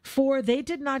 For they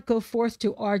did not go forth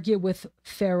to argue with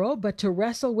Pharaoh, but to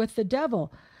wrestle with the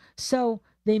devil. So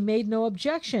they made no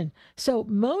objection. So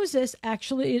Moses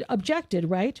actually objected,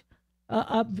 right?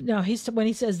 Now, when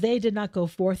he says they did not go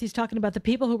forth, he's talking about the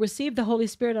people who received the Holy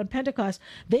Spirit on Pentecost.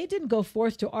 They didn't go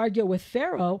forth to argue with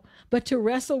Pharaoh, but to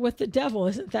wrestle with the devil.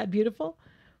 Isn't that beautiful?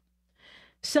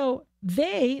 So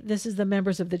this is the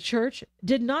members of the church,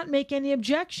 did not make any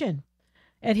objection.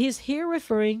 And he's here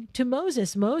referring to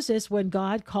Moses. Moses, when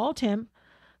God called him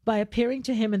by appearing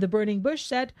to him in the burning bush,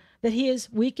 said that he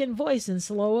is weak in voice and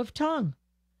slow of tongue.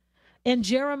 And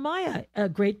Jeremiah, a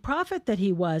great prophet that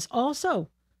he was, also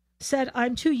said,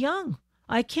 I'm too young.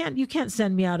 You can't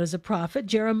send me out as a prophet.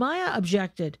 Jeremiah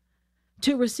objected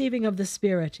to receiving of the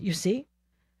Spirit, you see.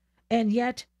 And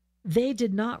yet they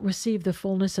did not receive the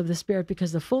fullness of the Spirit,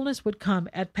 because the fullness would come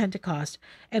at Pentecost.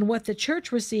 And what the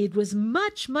church received was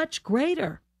much, much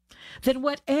greater than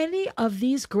what any of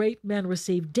these great men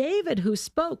received. David, who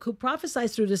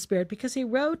prophesied through the Spirit, because he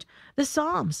wrote the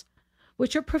Psalms,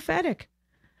 which are prophetic.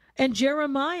 And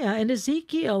Jeremiah and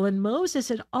Ezekiel and Moses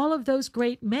and all of those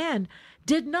great men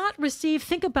did not receive,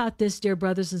 think about this, dear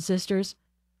brothers and sisters,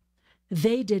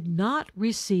 they did not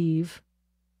receive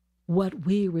what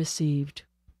we received,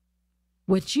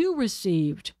 what you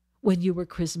received when you were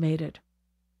chrismated.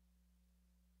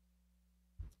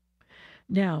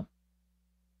 Now,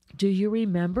 do you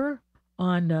remember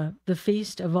on the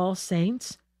Feast of All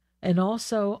Saints, and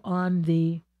also on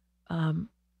the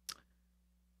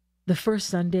first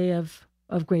Sunday of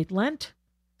Great Lent,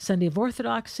 Sunday of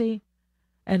Orthodoxy,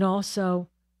 and also,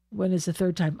 when is the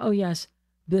third time? Oh, yes,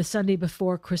 the Sunday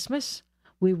before Christmas,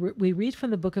 we read from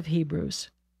the book of Hebrews,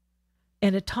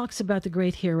 and it talks about the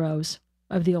great heroes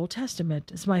of the Old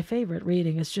Testament. It's my favorite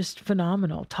reading. It's just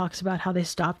phenomenal. It talks about how they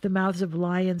stopped the mouths of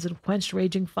lions and quenched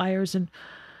raging fires, and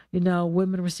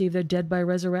women received their dead by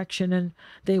resurrection, and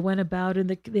they went about and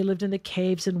they lived in the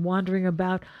caves and wandering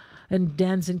about in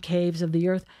dens and caves of the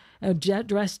earth,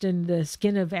 dressed in the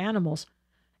skin of animals.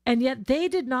 And yet they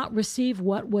did not receive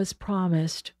what was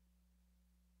promised.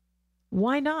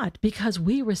 Why not? Because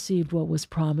we received what was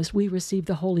promised. We received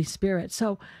the Holy Spirit.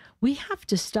 So we have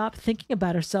to stop thinking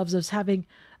about ourselves as having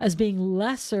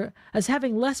less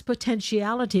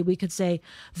potentiality, we could say,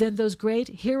 than those great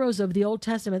heroes of the Old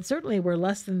Testament. Certainly we're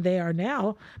less than they are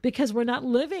now, because we're not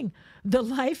living the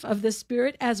life of the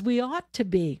Spirit as we ought to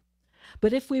be.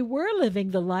 But if we were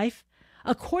living the life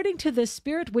according to the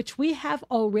Spirit which we have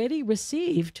already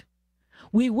received,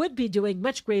 we would be doing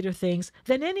much greater things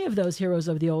than any of those heroes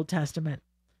of the Old Testament.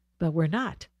 But we're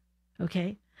not,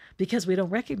 okay? Because we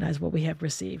don't recognize what we have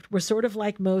received. We're sort of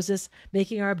like Moses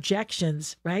making our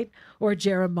objections, right? Or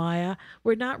Jeremiah.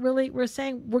 We're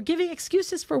saying, we're giving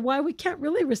excuses for why we can't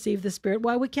really receive the Spirit,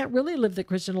 why we can't really live the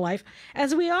Christian life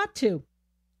as we ought to.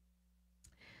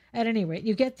 At any rate,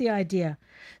 you get the idea.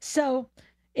 So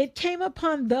it came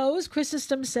upon those,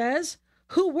 Chrysostom says,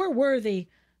 who were worthy,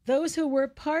 those who were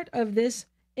part of this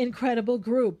incredible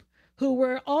group, who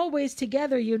were always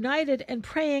together, united, and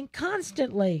praying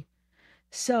constantly.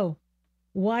 So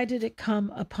why did it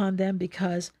come upon them?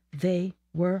 Because they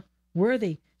were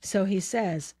worthy. So he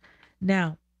says,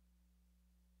 now,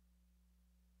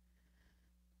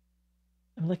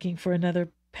 I'm looking for another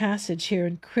passage here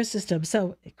in Chrysostom.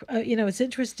 So, it's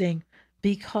interesting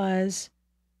because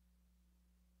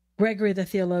Gregory the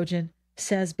theologian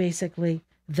says basically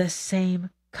the same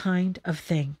kind of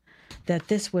thing, that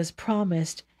this was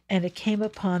promised and it came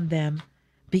upon them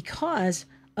because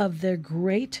of their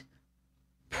great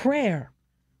prayer,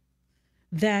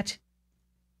 that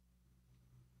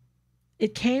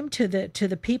it came to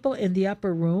the people in the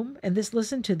upper room. And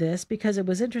listen to this, because it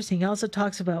was interesting. He also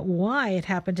talks about why it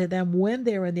happened to them when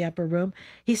they were in the upper room.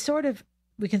 He sort of,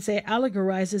 we can say,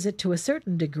 allegorizes it to a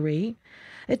certain degree.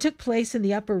 It took place in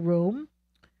the upper room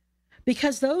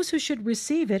because those who should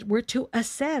receive it were to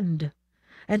ascend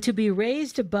and to be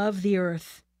raised above the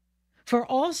earth. For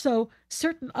also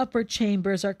certain upper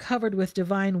chambers are covered with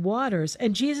divine waters,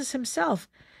 and Jesus himself,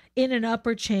 in an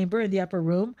upper chamber in the upper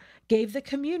room, gave the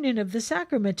communion of the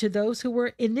sacrament to those who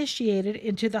were initiated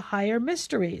into the higher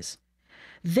mysteries.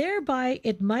 Thereby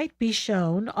it might be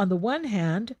shown, on the one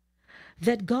hand,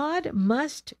 that God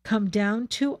must come down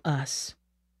to us,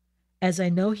 as I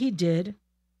know he did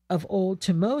of old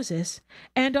to Moses,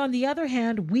 and on the other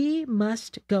hand, we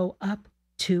must go up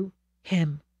to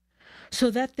him, so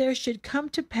that there should come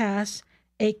to pass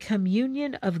a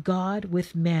communion of God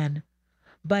with men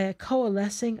by a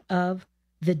coalescing of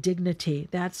the dignity.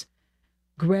 That's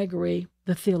Gregory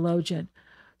the theologian.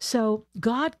 So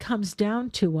God comes down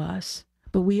to us,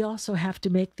 but we also have to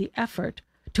make the effort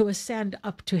to ascend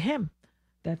up to him.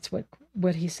 That's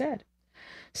what he said.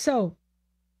 So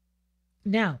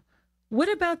now,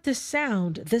 what about the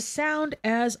sound? The sound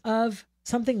as of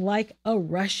something like a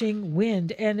rushing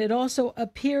wind, and it also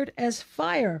appeared as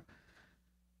fire.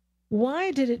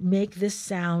 Why did it make this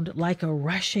sound like a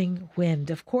rushing wind?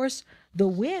 Of course, the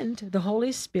wind, the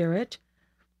Holy Spirit,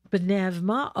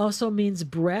 pneuma, also means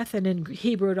breath, and in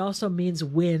Hebrew it also means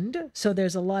wind. So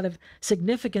there's a lot of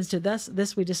significance to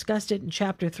this. We discussed it in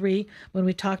chapter 3 when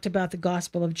we talked about the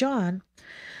Gospel of John.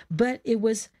 But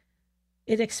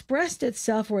it expressed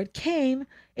itself, or it came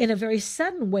in a very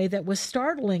sudden way that was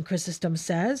startling, Chrysostom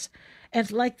says, and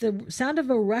like the sound of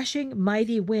a rushing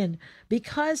mighty wind,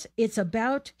 because it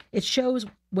shows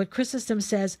what Chrysostom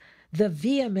says, the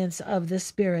vehemence of the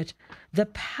Spirit, the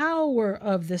power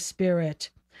of the Spirit,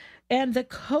 and the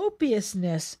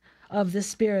copiousness of the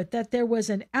Spirit, that there was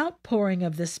an outpouring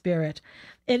of the Spirit.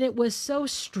 And it was so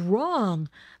strong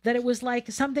that it was like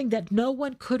something that no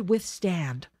one could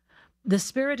withstand. The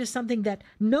Spirit is something that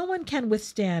no one can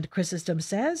withstand, Chrysostom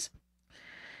says,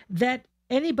 that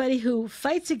anybody who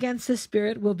fights against the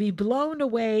Spirit will be blown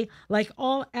away like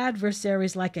all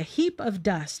adversaries, like a heap of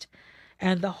dust.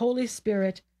 And the Holy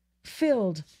Spirit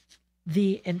filled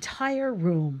the entire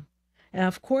room. And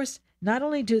of course, not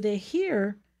only do they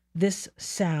hear this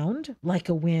sound like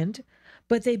a wind,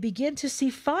 but they begin to see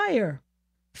fire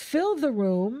fill the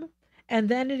room, and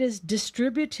then it is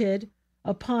distributed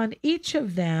upon each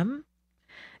of them,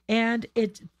 and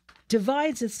it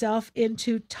divides itself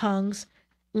into tongues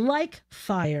like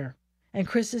fire. And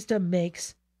Chrysostom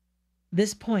makes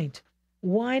this point.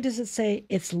 Why does it say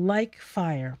it's like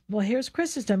fire? Well, here's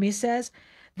Chrysostom. He says,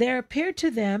 there appeared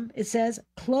to them, it says,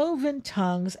 cloven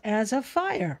tongues as of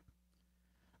fire.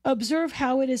 Observe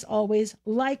how it is always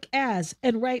like as,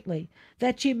 and rightly,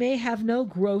 that ye may have no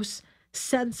gross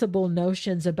sensible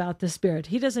notions about the Spirit.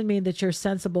 He doesn't mean that you're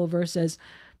sensible versus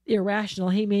irrational.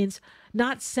 He means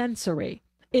not sensory.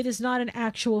 It is not an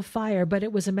actual fire, but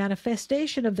it was a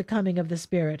manifestation of the coming of the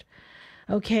Spirit.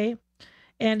 Okay?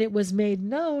 And it was made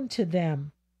known to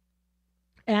them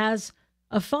as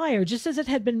a fire, just as it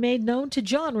had been made known to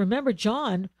John. Remember,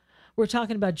 John, we're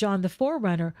talking about John the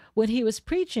forerunner, when he was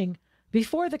preaching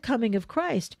before the coming of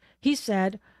Christ, he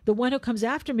said, the one who comes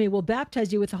after me will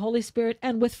baptize you with the Holy Spirit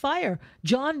and with fire.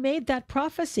 John made that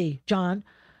prophecy. John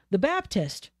the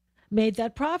Baptist made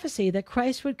that prophecy that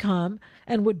Christ would come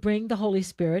and would bring the Holy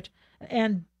Spirit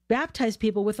and baptize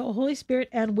people with the Holy Spirit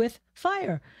and with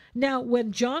fire. Now,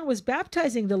 when John was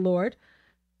baptizing the Lord,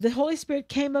 the Holy Spirit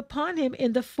came upon him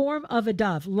in the form of a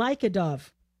dove, like a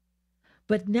dove.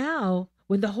 But now,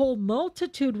 when the whole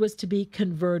multitude was to be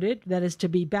converted, that is to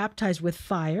be baptized with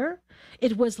fire,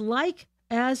 it was like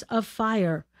as of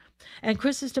fire. And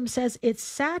Chrysostom says it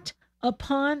sat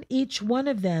upon each one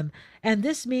of them. And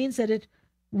this means that it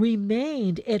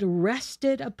remained, it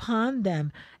rested upon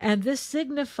them. And this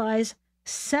signifies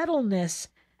settledness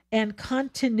and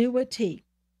continuity.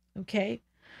 Okay?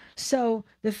 So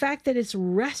the fact that it's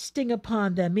resting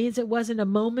upon them means it wasn't a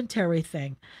momentary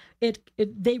thing.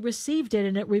 They received it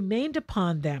and it remained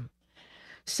upon them.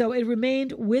 So it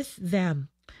remained with them.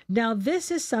 Now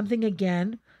this is something,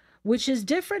 again, which is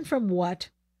different from what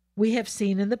we have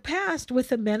seen in the past with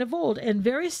the men of old, and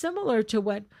very similar to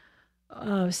what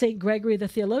St. Gregory the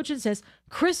theologian says.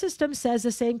 Chrysostom says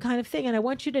the same kind of thing, and I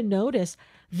want you to notice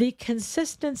the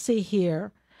consistency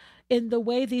here in the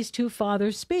way these two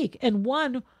fathers speak. And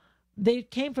one, they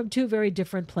came from two very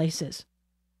different places,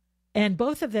 and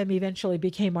both of them eventually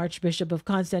became Archbishop of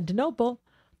Constantinople,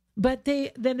 but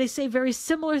they say very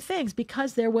similar things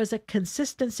because there was a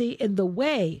consistency in the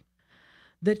way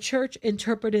the church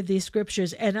interpreted these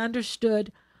scriptures and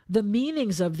understood the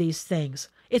meanings of these things.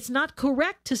 It's not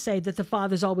correct to say that the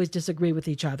fathers always disagree with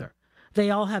each other. They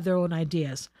all have their own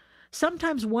ideas.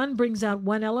 Sometimes one brings out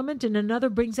one element and another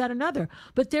brings out another.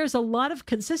 But there's a lot of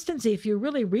consistency. If you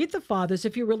really read the fathers,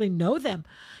 if you really know them,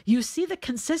 you see the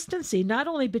consistency not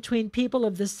only between people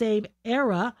of the same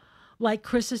era, like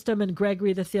Chrysostom and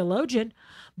Gregory the theologian,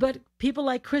 but people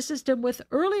like Chrysostom with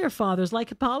earlier fathers like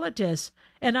Hippolytus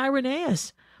and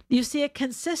Irenaeus. You see a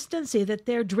consistency that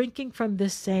they're drinking from the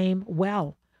same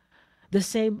well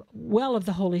of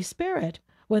the Holy Spirit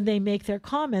when they make their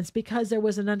comments, because there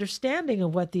was an understanding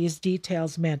of what these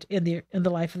details meant in the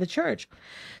life of the church.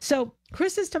 So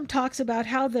Chrysostom talks about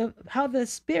how the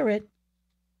Spirit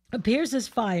appears as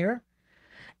fire,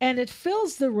 and it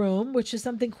fills the room, which is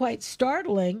something quite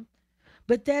startling,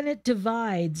 but then it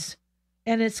divides,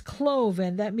 and it's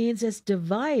cloven. That means it's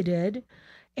divided.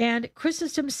 And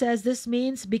Chrysostom says this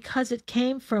means because it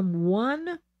came from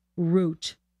one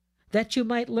root, that you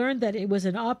might learn that it was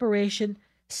an operation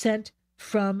sent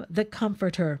from the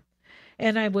Comforter.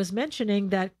 And I was mentioning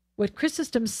that what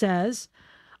Chrysostom says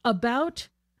about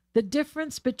the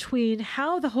difference between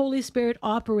how the Holy Spirit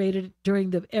operated during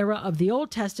the era of the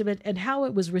Old Testament and how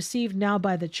it was received now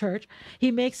by the church,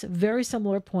 he makes very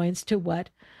similar points to what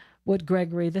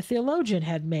Gregory the theologian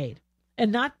had made.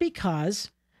 And not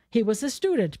because he was a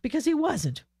student, because he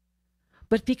wasn't,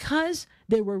 but because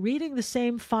they were reading the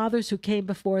same fathers who came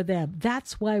before them.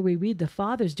 That's why we read the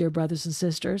fathers, dear brothers and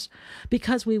sisters,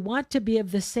 because we want to be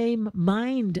of the same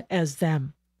mind as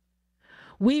them.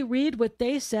 We read what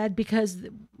they said because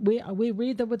we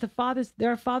read that with the fathers.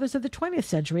 There are fathers of the 20th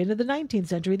century and of the 19th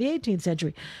century, the 18th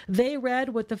century. They read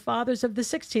what the fathers of the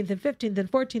 16th and 15th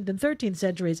and 14th and 13th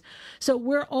centuries. So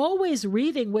we're always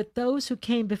reading what those who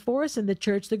came before us in the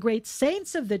church, the great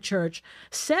saints of the church,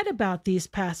 said about these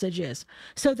passages,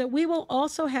 so that we will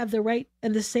also have the right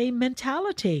and the same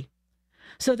mentality,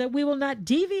 so that we will not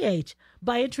deviate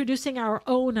by introducing our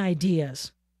own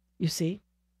ideas, you see.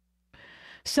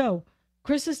 So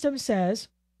Chrysostom says,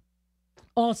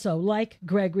 also, like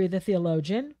Gregory the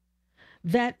theologian,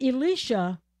 that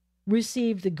Elisha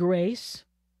received the grace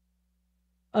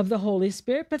of the Holy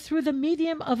Spirit, but through the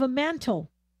medium of a mantle,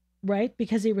 right?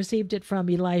 Because he received it from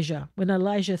Elijah, when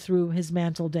Elijah threw his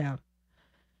mantle down.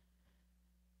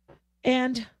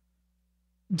 And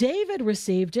David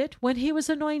received it when he was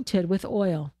anointed with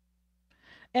oil.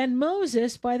 And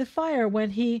Moses by the fire when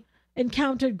he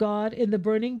encountered God in the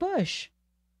burning bush.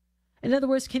 In other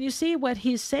words, can you see what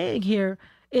he's saying here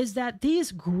is that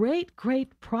these great,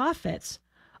 great prophets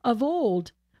of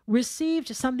old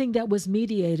received something that was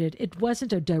mediated. It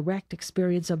wasn't a direct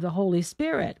experience of the Holy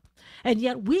Spirit. And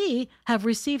yet we have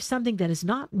received something that is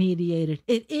not mediated.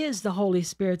 It is the Holy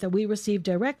Spirit that we receive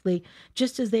directly,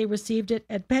 just as they received it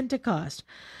at Pentecost.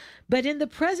 But in the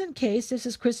present case, this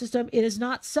is Chrysostom, it is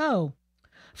not so.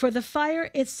 for the fire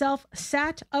itself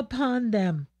sat upon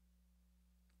them.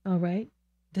 All right?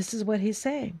 This is what he's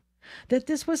saying, that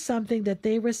this was something that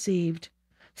they received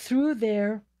through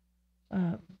their,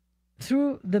 that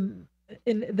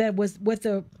was what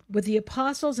the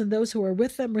apostles and those who were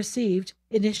with them received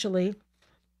initially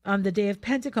on the day of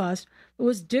Pentecost. It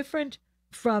was different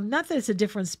from, not that it's a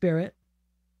different spirit,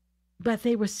 but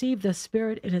they received the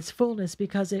Spirit in its fullness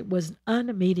because it was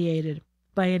unmediated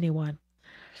by anyone.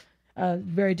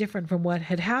 Very different from what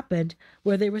had happened,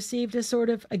 where they received a sort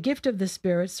of a gift of the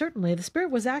Spirit. Certainly, the Spirit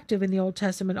was active in the Old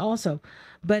Testament also,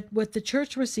 but what the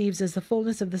church receives is the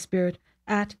fullness of the Spirit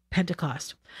at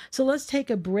Pentecost. So let's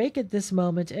take a break at this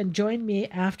moment and join me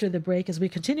after the break as we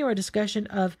continue our discussion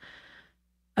of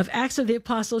Acts of the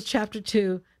Apostles, chapter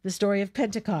 2, the story of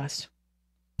Pentecost.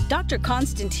 Dr.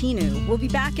 Constantinu will be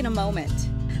back in a moment,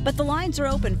 but the lines are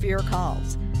open for your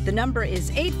calls. The number is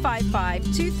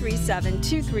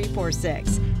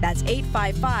 855-237-2346. That's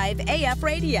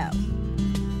 855-AF-RADIO.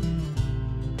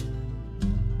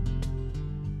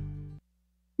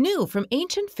 New from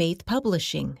Ancient Faith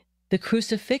Publishing. The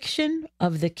Crucifixion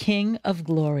of the King of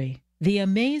Glory, the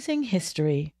amazing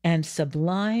history and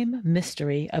sublime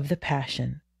mystery of the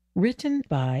Passion. Written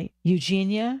by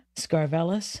Eugenia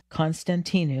Scarvelis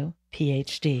Constantinou,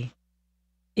 Ph.D.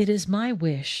 It is my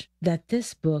wish that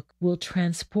this book will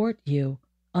transport you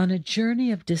on a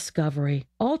journey of discovery,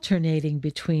 alternating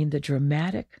between the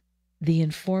dramatic, the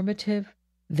informative,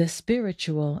 the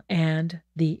spiritual, and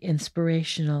the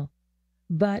inspirational.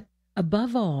 But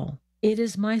above all, it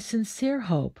is my sincere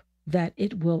hope that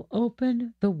it will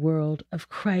open the world of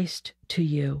Christ to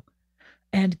you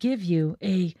and give you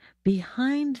a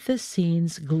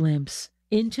behind-the-scenes glimpse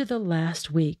into the last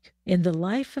week in the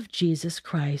life of Jesus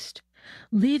Christ,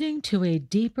 leading to a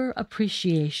deeper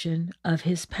appreciation of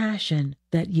his passion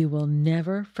that you will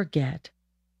never forget.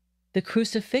 The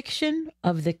Crucifixion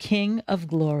of the King of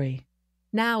Glory.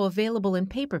 Now available in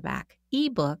paperback,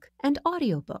 ebook, and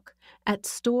audiobook at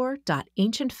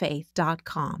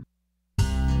store.ancientfaith.com.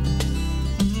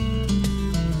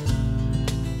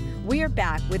 We are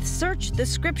back with Search the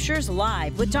Scriptures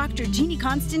Live with Dr. Jeannie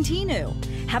Constantinu.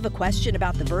 Have a question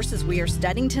about the verses we are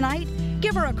studying tonight?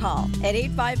 Give her a call at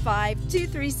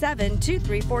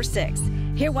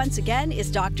 855-237-2346. Here once again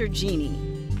is Dr. Jeannie.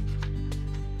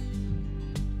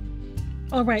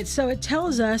 All right, so it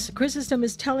tells us, Chrysostom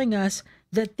is telling us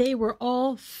that they were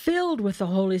all filled with the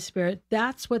Holy Spirit.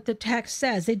 That's what the text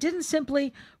says. They didn't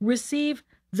simply receive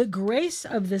the grace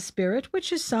of the Spirit,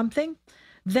 which is something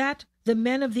that the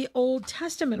men of the Old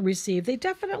Testament received. They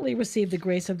definitely received the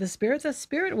grace of the Spirit. The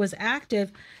Spirit was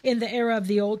active in the era of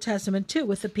the Old Testament too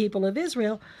with the people of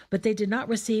Israel, but they did not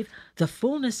receive the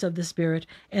fullness of the Spirit.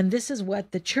 And this is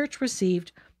what the church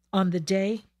received on the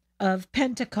day of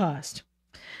Pentecost.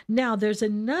 Now, there's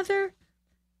another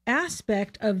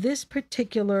aspect of this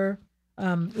particular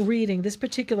reading, this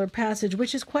particular passage,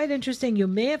 which is quite interesting. You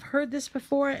may have heard this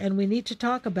before, and we need to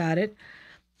talk about it.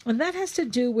 And that has to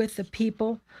do with the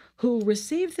people who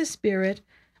received the Spirit.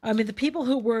 I mean, the people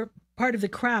who were part of the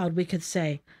crowd, we could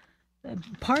say.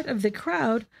 Part of the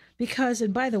crowd, because,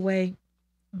 and by the way,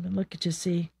 look at you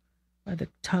see why the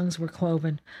tongues were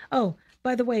cloven. Oh,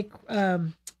 by the way,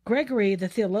 Gregory, the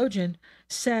theologian,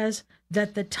 says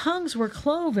that the tongues were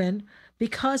cloven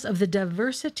because of the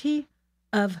diversity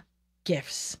of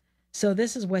gifts. So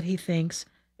this is what he thinks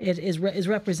it is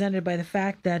represented by the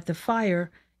fact that the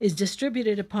fire is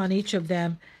distributed upon each of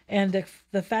them, and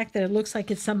the fact that it looks like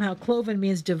it's somehow cloven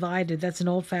means divided. That's an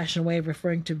old-fashioned way of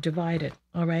referring to divided,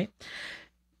 all right?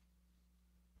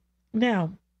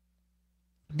 Now,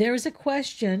 there is a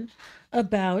question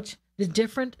about the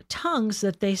different tongues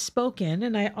that they spoke in,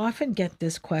 and I often get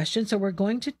this question, so we're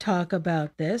going to talk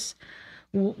about this.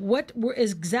 What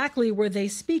exactly were they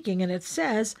speaking? And it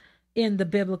says in the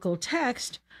biblical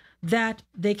text that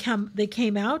they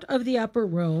came out of the upper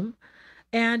room,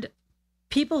 and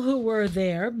people who were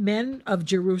there, men of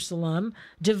Jerusalem,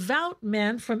 devout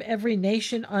men from every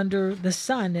nation under the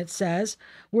sun, it says,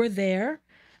 were there,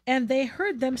 and they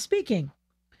heard them speaking.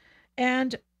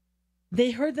 And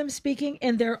they heard them speaking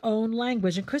in their own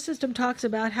language. And Chrysostom talks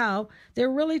about how there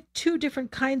are really two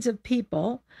different kinds of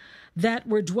people that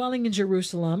were dwelling in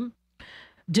Jerusalem.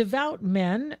 Devout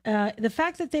men, the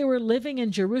fact that they were living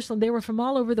in Jerusalem, they were from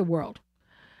all over the world.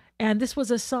 And this was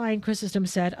a sign, Chrysostom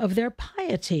said, of their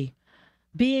piety.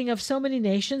 Being of so many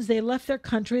nations, they left their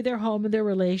country, their home, and their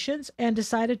relations, and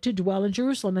decided to dwell in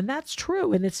Jerusalem. And that's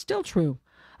true, and it's still true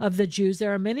of the Jews.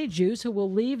 There are many Jews who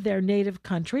will leave their native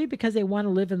country because they want to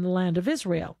live in the land of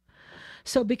Israel.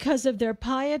 So because of their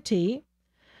piety,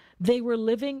 they were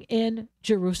living in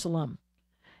Jerusalem.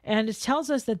 And it tells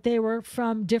us that they were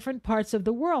from different parts of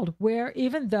the world, where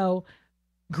even though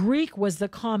Greek was the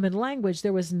common language,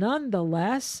 there was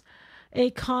nonetheless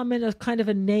a kind of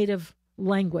a native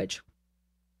language.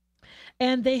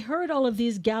 And they heard all of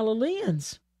these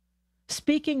Galileans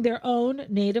speaking their own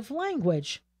native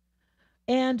language.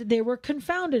 And they were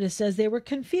confounded. It says they were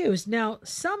confused. Now,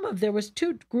 there was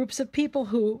two groups of people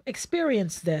who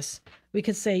experienced this. We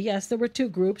could say, yes, there were two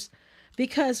groups,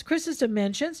 because Chrysostom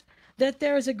mentions that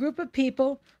there is a group of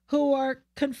people who are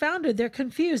confounded. They're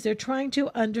confused. They're trying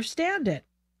to understand it.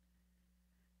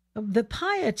 The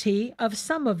piety of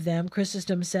some of them,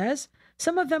 Chrysostom says,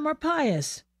 some of them are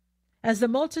pious. As the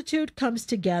multitude comes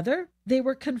together, they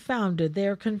were confounded. They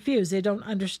are confused. They don't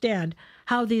understand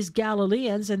how these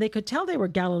Galileans, and they could tell they were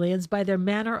Galileans by their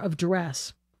manner of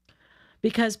dress,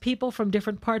 because people from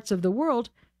different parts of the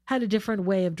world had a different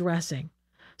way of dressing.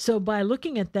 So by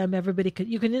looking at them,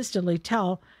 you can instantly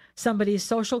tell somebody's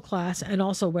social class and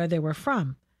also where they were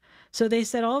from. So they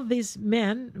said all of these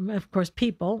men, of course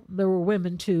people, there were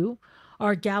women too,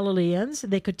 are Galileans.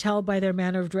 They could tell by their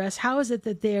manner of dress. How is it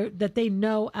that they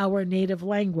know our native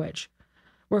language?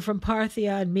 We're from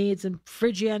Parthia and Medes and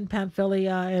Phrygia and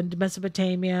Pamphylia and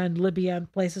Mesopotamia and Libya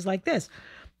and places like this.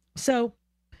 So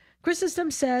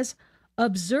Chrysostom says,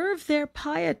 observe their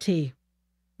piety.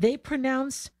 They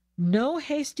pronounce no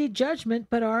hasty judgment,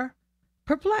 but are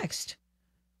perplexed.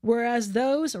 Whereas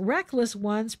those reckless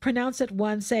ones pronounce at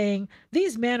once, saying,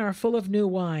 these men are full of new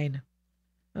wine.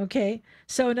 Okay,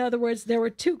 so in other words, there were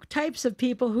two types of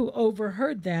people who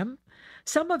overheard them.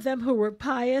 Some of them who were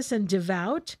pious and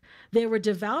devout. They were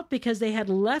devout because they had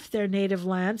left their native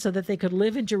land so that they could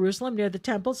live in Jerusalem near the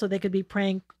temple, so they could be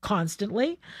praying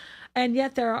constantly. And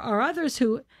yet there are others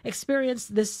who experience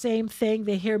the same thing.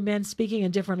 They hear men speaking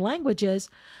in different languages,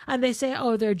 and they say,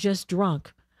 oh, they're just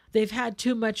drunk. They've had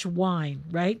too much wine,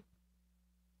 right?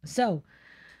 So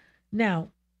now,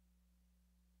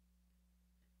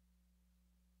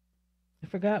 I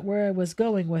forgot where I was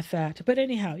going with that. But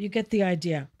anyhow, you get the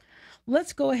idea.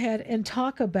 Let's go ahead and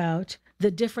talk about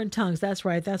the different tongues. That's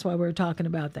right. That's why we're talking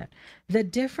about that. The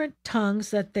different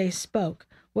tongues that they spoke.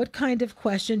 What kind of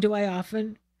question do I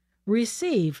often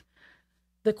receive?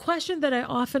 The question that I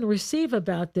often receive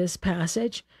about this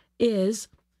passage is,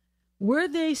 were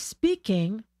they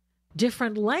speaking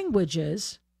different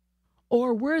languages,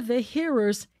 or were the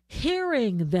hearers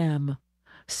hearing them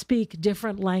speak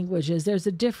different languages? There's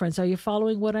a difference. Are you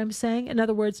following what I'm saying? In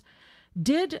other words,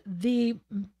 did the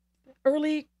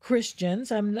early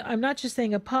Christians, I'm not just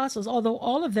saying apostles, although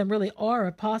all of them really are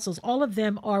apostles, all of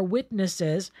them are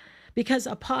witnesses, because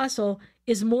apostle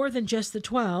is more than just the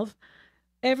 12.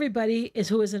 Everybody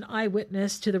who is an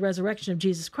eyewitness to the resurrection of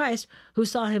Jesus Christ, who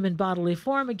saw him in bodily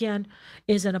form again,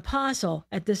 is an apostle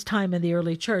at this time in the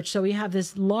early church. So we have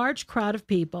this large crowd of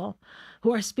people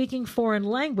who are speaking foreign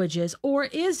languages, or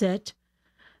is it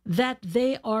that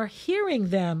they are hearing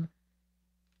them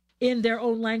in their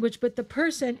own language, but the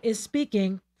person is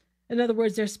speaking, in other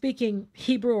words, they're speaking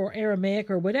Hebrew or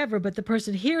Aramaic or whatever, but the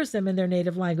person hears them in their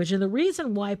native language. And the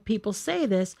reason why people say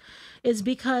this is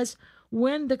because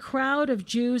when the crowd of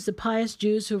Jews, the pious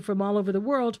Jews who are from all over the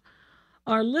world,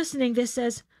 are listening,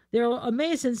 they're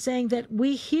amazed and saying that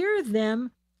we hear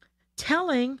them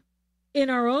telling in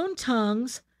our own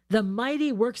tongues the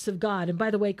mighty works of God. And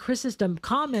by the way, Chrysostom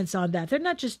comments on that. They're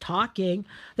not just talking.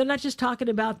 They're not just talking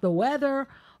about the weather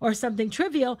or something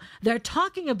trivial. They're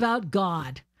talking about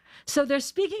God. So they're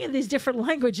speaking in these different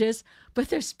languages, but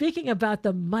they're speaking about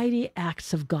the mighty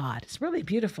acts of God. It's really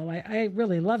beautiful. I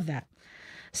really love that.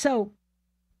 So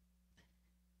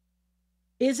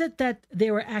is it that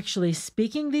they were actually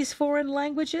speaking these foreign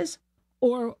languages,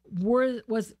 or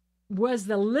was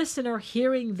the listener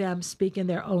hearing them speak in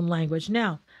their own language?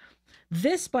 Now,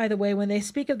 this, by the way, when they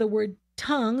speak of the word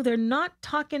tongue, they're not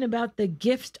talking about the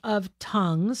gift of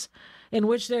tongues, in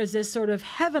which there's this sort of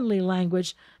heavenly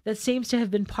language that seems to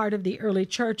have been part of the early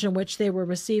church, in which they were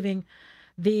receiving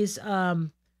these,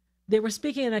 they were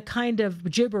speaking in a kind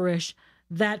of gibberish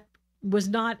that was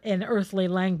not an earthly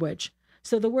language.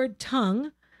 So the word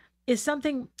tongue is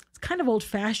something, it's kind of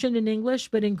old-fashioned in English,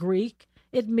 but in Greek,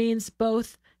 it means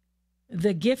both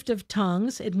the gift of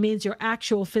tongues, it means your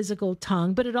actual physical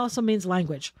tongue, but it also means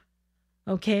language.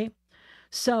 Okay?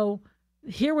 So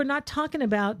here we're not talking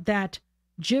about that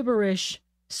gibberish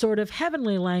sort of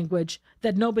heavenly language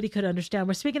that nobody could understand.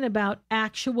 We're speaking about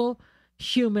actual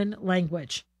human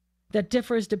language that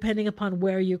differs depending upon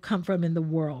where you come from in the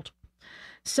world.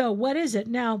 So what is it?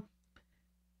 Now,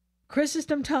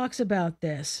 Chrysostom talks about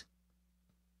this,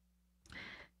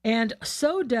 and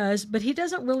so does, but he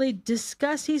doesn't really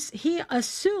discuss. He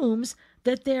assumes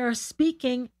that they are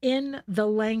speaking in the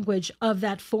language of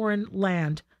that foreign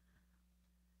land.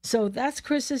 So that's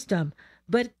Chrysostom.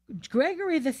 But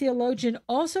Gregory the theologian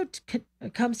also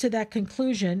comes to that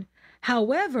conclusion.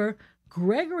 However,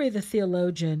 Gregory the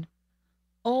theologian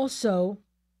also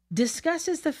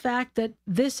discusses the fact that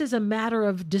this is a matter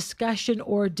of discussion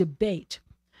or debate.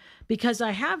 Because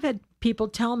I have had people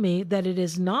tell me that it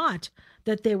is not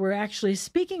that they were actually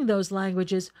speaking those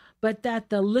languages, but that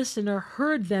the listener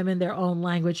heard them in their own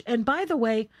language. And by the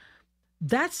way,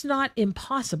 that's not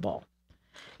impossible.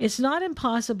 It's not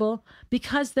impossible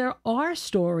because there are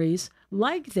stories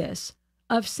like this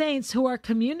of saints who are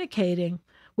communicating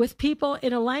with people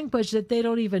in a language that they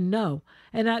don't even know.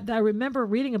 And I remember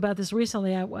reading about this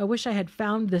recently. I wish I had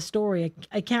found the story.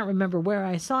 I can't remember where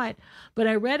I saw it, but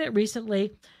I read it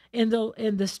recently in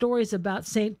the stories about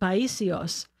Saint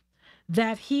Paisios,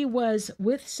 that he was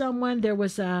with someone. There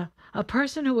was a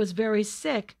person who was very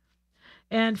sick,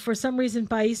 and for some reason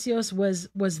Paisios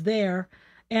was there,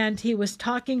 and he was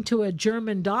talking to a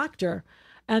German doctor,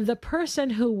 and the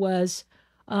person who was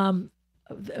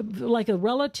like a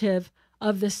relative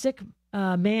of the sick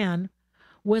man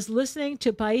was listening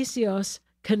to Paisios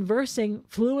conversing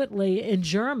fluently in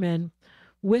German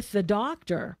with the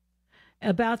doctor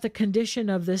about the condition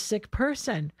of the sick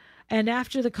person. And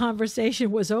after the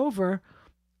conversation was over,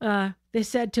 they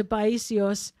said to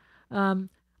Paisios,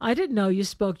 I didn't know you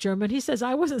spoke German. He says,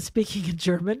 I wasn't speaking in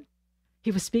German.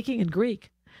 He was speaking in Greek.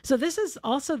 So this is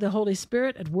also the Holy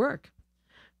Spirit at work.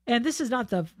 And this is not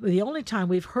the only time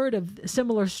we've heard of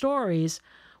similar stories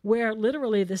where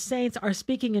literally the saints are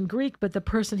speaking in Greek, but the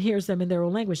person hears them in their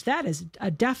own language. That is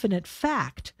a definite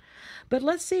fact. But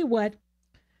let's see what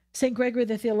St. Gregory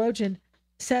the theologian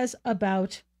says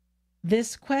about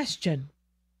this question.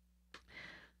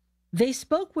 They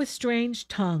spoke with strange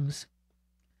tongues,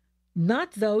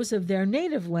 not those of their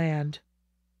native land.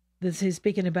 This is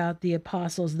speaking about the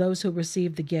apostles, those who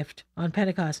received the gift on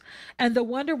Pentecost. And the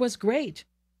wonder was great,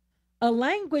 a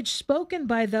language spoken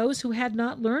by those who had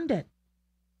not learned it.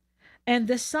 And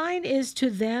the sign is to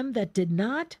them that did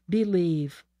not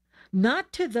believe,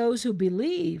 not to those who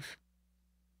believe.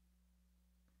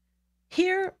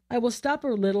 Here I will stop a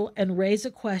little and raise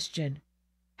a question,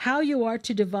 how you are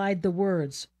to divide the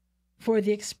words, for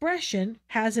the expression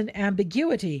has an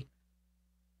ambiguity,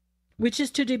 which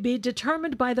is to be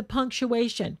determined by the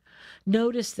punctuation.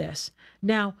 Notice this.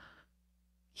 Now,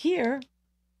 here,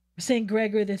 St.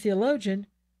 Gregory the theologian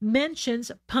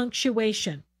mentions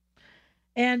punctuation.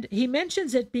 And he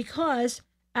mentions it because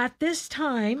at this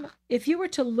time, if you were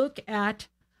to look at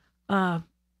an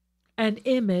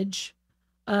image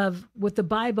of what the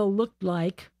Bible looked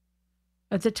like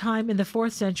at the time in the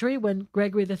 4th century when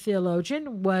Gregory the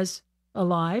theologian was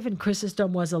alive and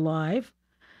Chrysostom was alive,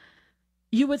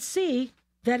 you would see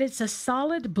that it's a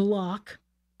solid block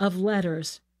of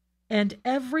letters and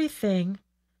everything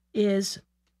is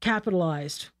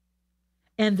capitalized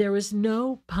and there is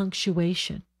no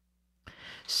punctuation.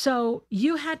 So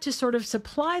you had to sort of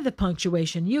supply the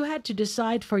punctuation. You had to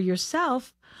decide for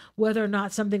yourself whether or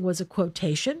not something was a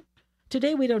quotation.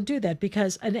 Today we don't do that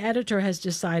because an editor has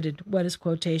decided what is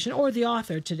quotation, or the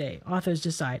author today. Authors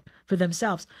decide for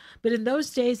themselves. But in those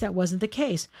days that wasn't the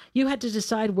case. You had to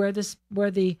decide where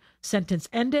the sentence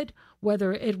ended,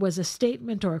 whether it was a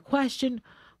statement or a question,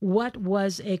 what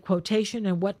was a quotation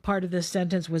and what part of the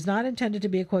sentence was not intended to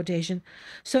be a quotation.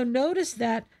 So notice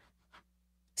that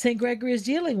St. Gregory is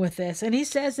dealing with this, and he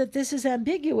says that this is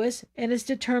ambiguous and is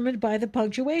determined by the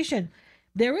punctuation.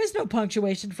 There is no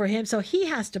punctuation for him, so he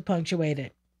has to punctuate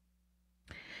it.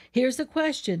 Here's the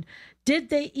question. Did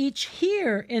they each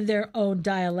hear in their own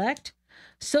dialect,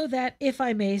 so that, if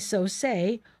I may so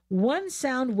say, one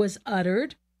sound was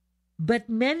uttered, but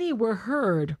many were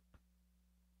heard?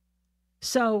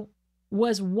 So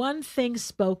was one thing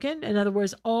spoken? In other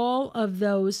words, all of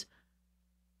those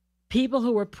people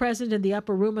who were present in the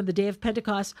upper room on the day of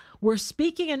Pentecost were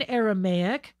speaking in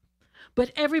Aramaic,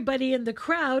 but everybody in the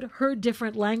crowd heard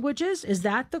different languages? Is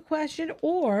that the question?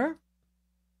 Or,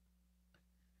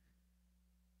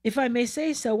 if I may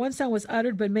say so, one sound was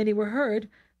uttered, but many were heard,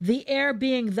 the air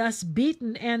being thus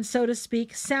beaten and, so to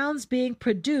speak, sounds being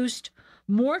produced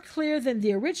more clear than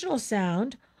the original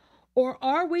sound, or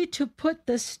are we to put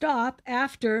the stop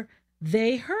after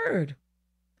they heard?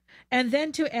 And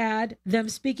then to add them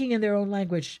speaking in their own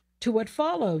language to what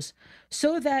follows,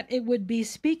 so that it would be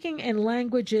speaking in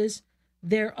languages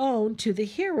their own to the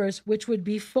hearers, which would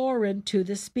be foreign to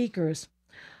the speakers.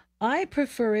 I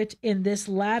prefer it in this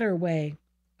latter way,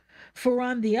 for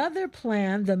on the other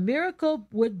plan, the miracle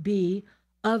would be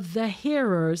of the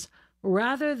hearers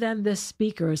rather than the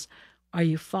speakers. Are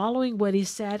you following what he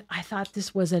said? I thought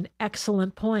this was an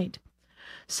excellent point.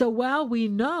 So while we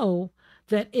know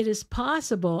that it is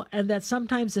possible and that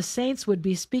sometimes the saints would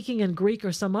be speaking in Greek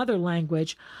or some other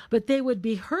language, but they would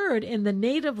be heard in the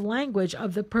native language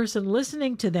of the person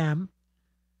listening to them,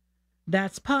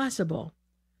 that's possible.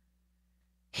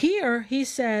 Here he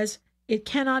says it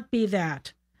cannot be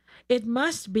that. It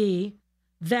must be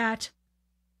that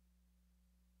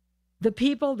the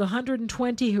people, the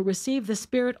 120 who received the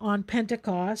Spirit on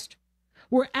Pentecost,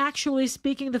 were actually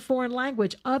speaking the foreign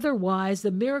language. Otherwise,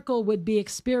 the miracle would be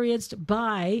experienced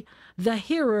by the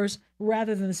hearers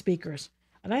rather than the speakers.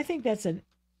 And I think that's an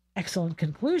excellent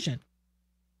conclusion.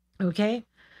 Okay?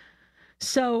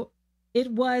 So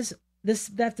it was this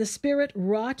that the Spirit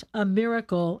wrought a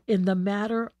miracle in the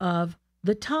matter of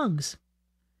the tongues.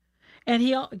 And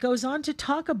he goes on to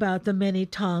talk about the many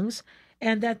tongues,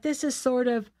 and that this is sort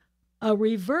of a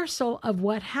reversal of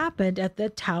what happened at the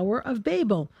Tower of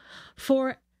Babel.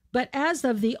 But as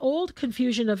of the old,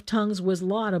 confusion of tongues was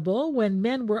laudable when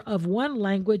men were of one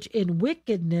language in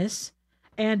wickedness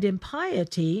and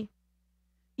impiety,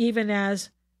 even as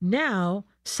now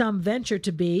some venture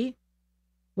to be,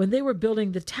 when they were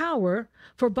building the tower,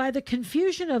 for by the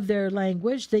confusion of their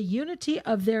language the unity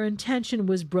of their intention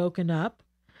was broken up,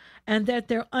 and that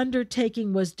their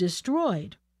undertaking was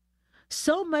destroyed.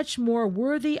 So much more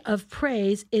worthy of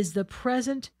praise is the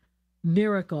present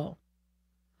miracle.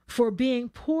 For being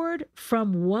poured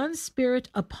from one Spirit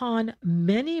upon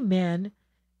many men,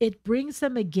 it brings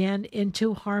them again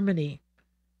into harmony.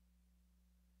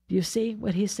 Do you see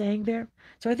what he's saying there?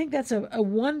 So I think that's a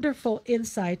wonderful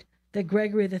insight that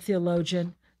Gregory the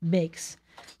theologian makes.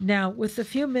 Now, with the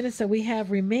few minutes that we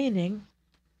have remaining,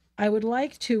 I would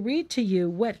like to read to you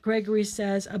what Gregory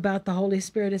says about the Holy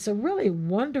Spirit. It's a really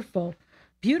wonderful,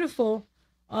 beautiful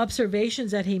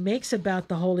observations that he makes about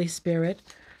the Holy Spirit.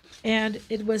 And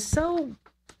it was so,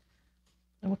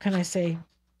 what can I say?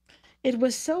 It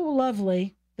was so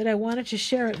lovely that I wanted to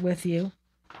share it with you.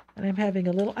 And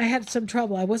I had some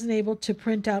trouble. I wasn't able to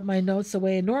print out my notes the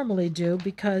way I normally do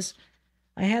because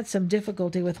I had some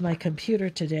difficulty with my computer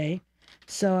today.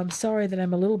 So I'm sorry that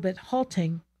I'm a little bit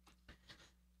halting.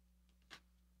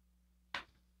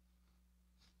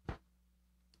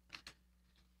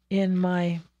 In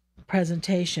my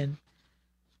presentation.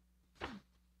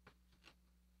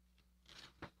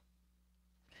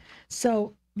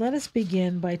 So let us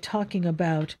begin by talking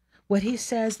about what he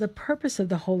says the purpose of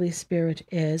the Holy Spirit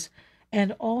is,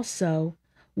 and also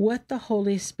what the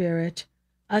Holy Spirit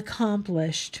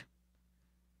accomplished.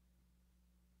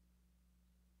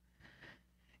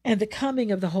 And the coming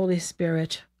of the Holy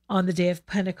Spirit on the day of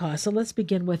Pentecost. So let's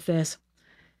begin with this.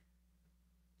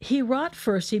 He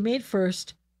made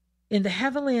first in the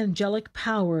heavenly angelic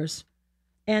powers,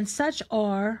 and such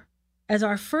are as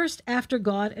are first after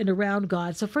God and around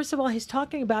God. So first of all, he's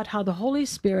talking about how the Holy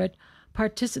Spirit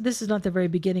this is not the very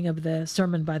beginning of the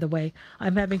sermon, by the way.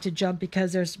 I'm having to jump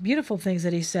because there's beautiful things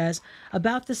that he says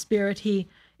about the Spirit. He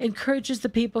encourages the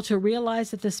people to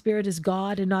realize that the Spirit is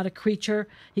God and not a creature.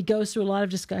 He goes through a lot of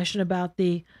discussion about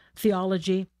the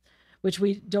theology, which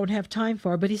we don't have time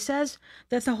for. But he says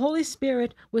that the Holy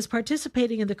Spirit was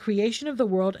participating in the creation of the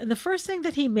world. And the first thing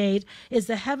that he made is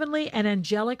the heavenly and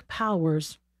angelic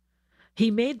powers.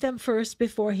 He made them first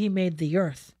before he made the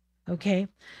earth. Okay,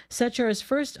 such are as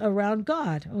first around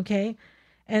God. Okay,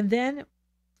 and then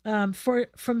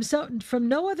from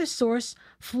no other source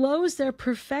flows their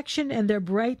perfection and their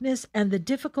brightness and the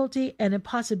difficulty and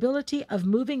impossibility of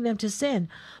moving them to sin,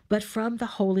 but from the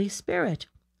Holy Spirit.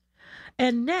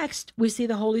 And next, we see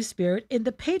the Holy Spirit in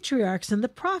the patriarchs and the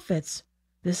prophets.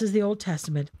 This is the Old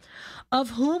Testament,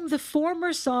 of whom the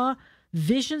former saw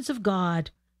visions of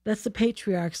God. That's the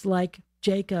patriarchs like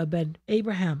Jacob and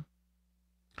Abraham,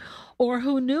 or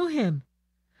who knew him.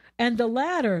 And the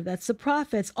latter, that's the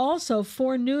prophets, also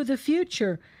foreknew the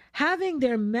future, having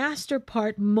their master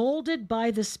part molded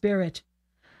by the Spirit,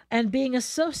 and being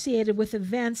associated with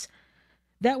events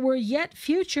that were yet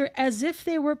future as if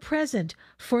they were present,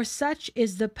 for such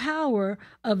is the power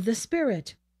of the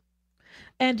Spirit.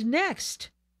 And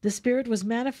next, the Spirit was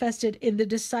manifested in the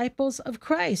disciples of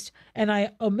Christ, and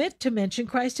I omit to mention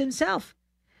Christ himself,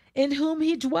 in whom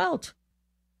he dwelt,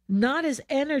 not as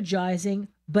energizing,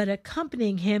 but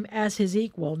accompanying him as his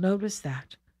equal. Notice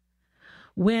that.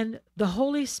 When the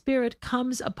Holy Spirit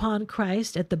comes upon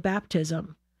Christ at the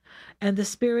baptism, and the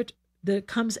Spirit that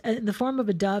comes in the form of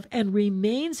a dove and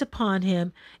remains upon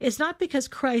him, it's not because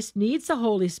Christ needs the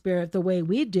Holy Spirit the way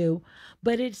we do,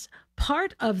 but it's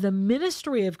part of the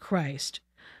ministry of Christ.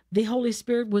 The Holy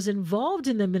Spirit was involved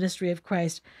in the ministry of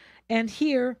Christ. And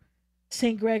here,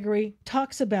 St. Gregory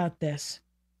talks about this.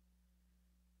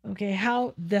 Okay,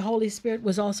 how the Holy Spirit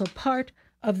was also part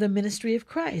of the ministry of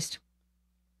Christ.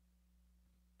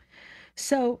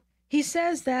 So he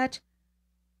says that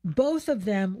both of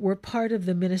them were part of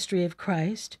the ministry of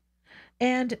Christ,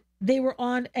 and they were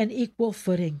on an equal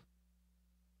footing.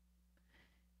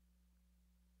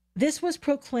 This was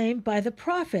proclaimed by the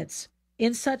prophets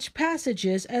in such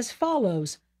passages as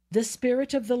follows: "The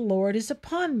Spirit of the Lord is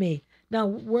upon me." Now,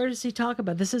 where does he talk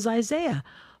about? This is Isaiah.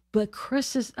 But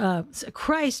Christ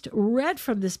read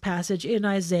from this passage in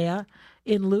Isaiah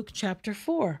in Luke chapter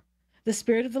 4. "The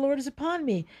Spirit of the Lord is upon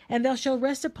me, and thou shalt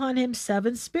rest upon him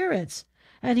 7 spirits."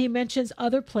 And he mentions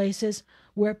other places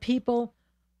where people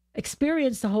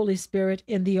experience the Holy Spirit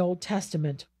in the Old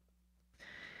Testament.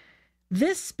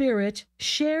 This Spirit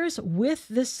shares with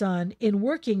the Son in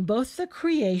working both the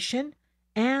creation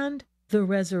and the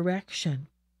resurrection.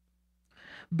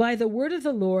 "By the word of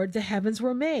the Lord the heavens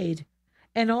were made,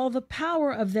 and all the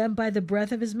power of them by the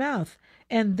breath of his mouth.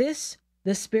 And this,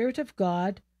 the Spirit of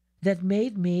God that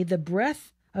made me, the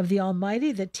breath of the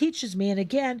Almighty that teaches me." And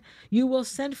again, "You will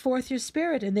send forth your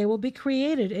Spirit, and they will be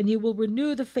created, and you will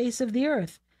renew the face of the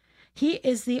earth." He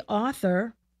is the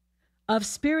author of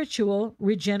spiritual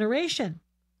regeneration.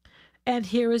 And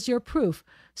here is your proof.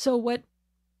 So what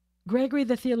Gregory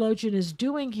the theologian is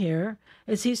doing here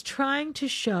is he's trying to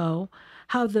show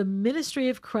how the ministry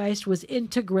of Christ was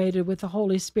integrated with the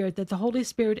Holy Spirit, that the Holy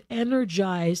Spirit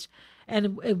energized,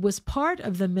 and it was part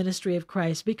of the ministry of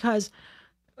Christ because,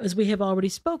 as we have already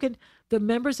spoken, the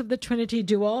members of the Trinity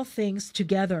do all things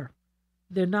together.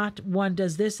 They're not one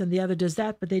does this and the other does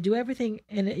that, but they do everything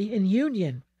in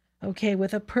union, okay,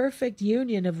 with a perfect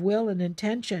union of will and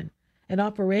intention and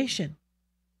operation.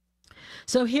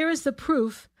 So here is the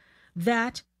proof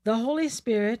that the Holy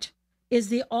Spirit is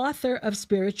the author of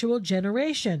spiritual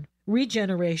regeneration.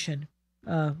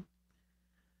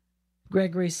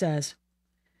 Gregory says,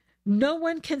 "No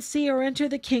one can see or enter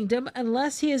the kingdom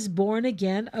unless he is born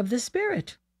again of the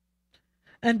Spirit,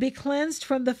 and be cleansed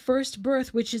from the first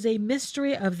birth, which is a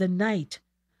mystery of the night,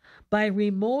 by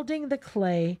remolding the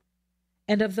clay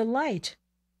and of the light.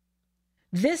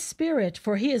 This Spirit,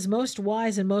 for he is most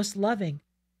wise and most loving,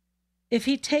 if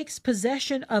he takes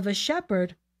possession of a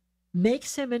shepherd,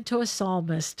 makes him into a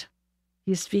psalmist."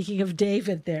 He's speaking of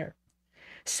David there.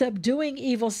 "Subduing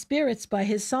evil spirits by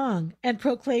his song, and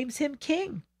proclaims him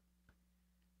king.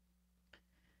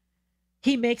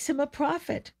 He makes him a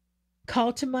prophet.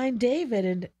 Call to mind David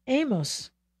and Amos.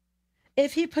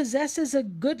 If he possesses a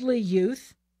goodly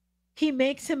youth, he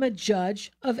makes him a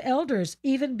judge of elders,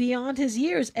 even beyond his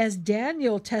years, as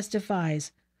Daniel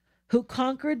testifies, who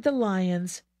conquered the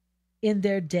lions in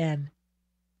their den.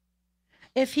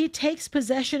 If he takes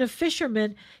possession of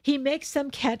fishermen, he makes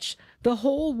them catch the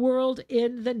whole world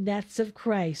in the nets of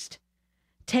Christ,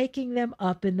 taking them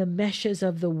up in the meshes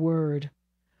of the word."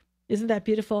 Isn't that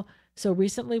beautiful? So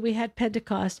recently we had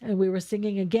Pentecost, and we were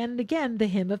singing again and again the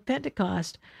hymn of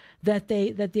Pentecost, that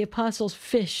the apostles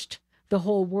fished the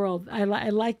whole world. I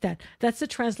like that. That's the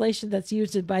translation that's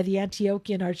used by the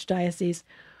Antiochian Archdiocese.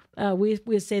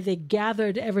 We say they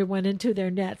gathered everyone into their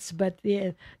nets, but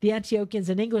the Antiochians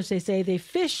in English, they say they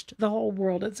fished the whole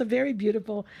world. It's a very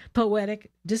beautiful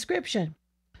poetic description.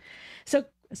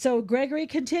 So Gregory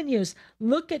continues,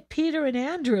 "Look at Peter and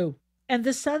Andrew and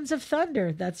the sons of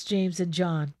thunder," that's James and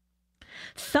John,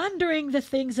 "thundering the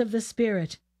things of the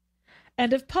Spirit.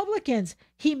 And of publicans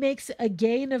he makes a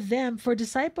gain of them for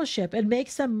discipleship, and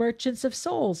makes them merchants of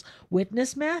souls.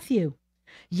 Witness Matthew.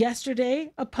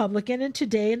 Yesterday a publican, and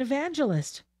today an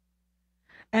evangelist.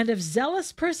 And of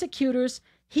zealous persecutors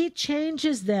he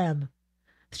changes them,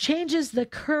 changes the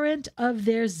current of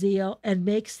their zeal, and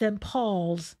makes them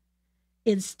Pauls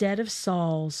instead of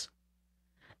Sauls,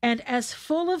 and as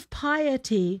full of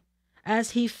piety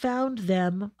as he found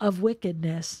them of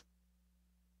wickedness.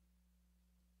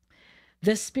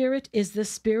 The Spirit is the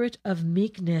spirit of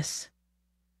meekness,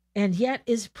 and yet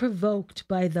is provoked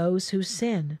by those who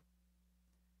sin.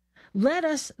 Let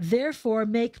us therefore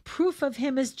make proof of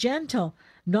him as gentle,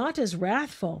 not as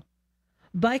wrathful,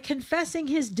 by confessing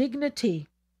his dignity.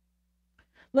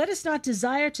 Let us not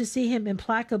desire to see him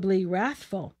implacably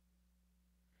wrathful.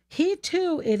 He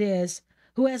too it is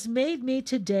who has made me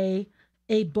today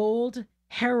a bold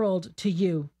herald to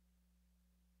you,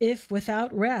 if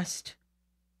without rest,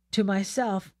 to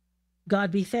myself,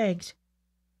 God be thanked,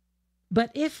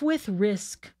 but if with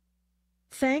risk,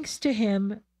 thanks to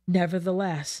him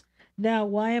nevertheless. Now,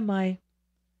 why am I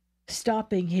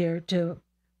stopping here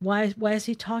why is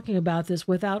he talking about this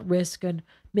without risk, and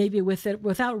maybe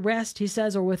without rest, he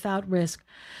says, or without risk?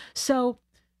 So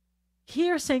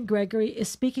here St. Gregory is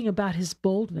speaking about his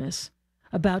boldness,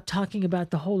 about talking about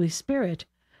the Holy Spirit,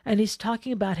 and he's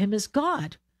talking about him as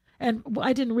God. And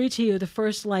I didn't read to you the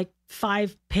first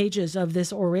 5 pages of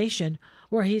this oration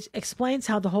where he explains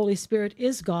how the Holy Spirit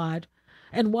is God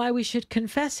and why we should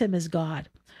confess him as God,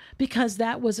 because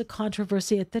that was a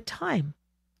controversy at the time.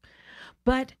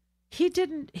 But he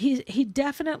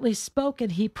definitely spoke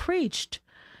and he preached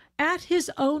at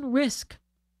his own risk.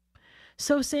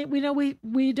 So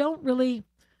we don't really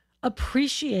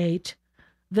appreciate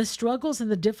the struggles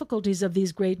and the difficulties of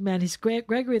these great men. He's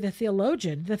Gregory the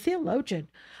theologian,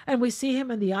 and we see him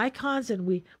in the icons, and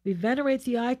we venerate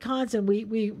the icons, and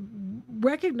we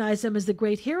recognize them as the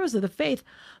great heroes of the faith,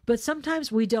 but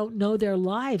sometimes we don't know their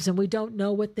lives, and we don't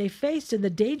know what they faced and the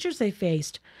dangers they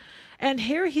faced. And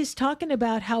here he's talking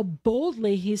about how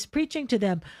boldly he's preaching to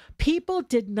them. People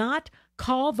did not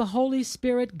call the Holy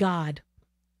Spirit God.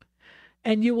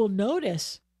 And you will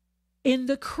notice in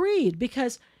the creed,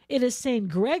 because it is St.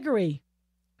 Gregory,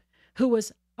 who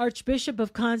was Archbishop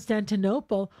of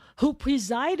Constantinople, who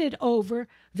presided over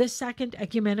the Second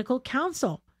Ecumenical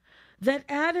Council, that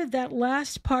added that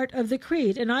last part of the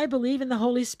creed. And I believe in the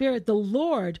Holy Spirit, the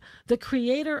Lord, the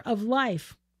creator of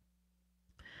life.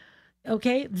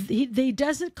 Okay, they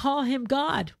doesn't call him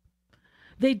God.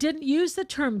 They didn't use the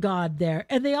term God there.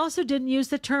 And they also didn't use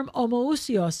the term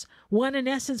homoousios, one in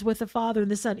essence with the Father and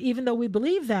the Son, even though we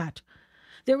believe that.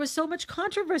 There was so much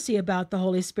controversy about the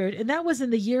Holy Spirit, and that was in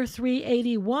the year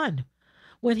 381,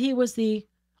 when he was the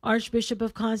Archbishop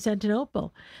of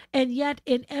Constantinople. And yet,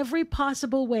 in every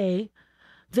possible way,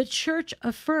 the Church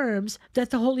affirms that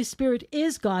the Holy Spirit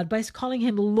is God by calling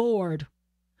him Lord,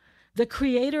 the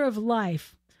creator of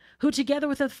life, who together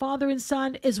with the Father and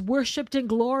Son is worshipped and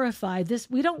glorified.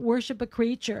 We don't worship a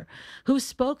creature, who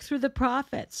spoke through the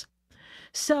prophets.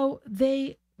 So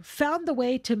they found the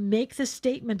way to make the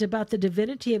statement about the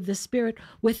divinity of the Spirit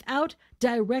without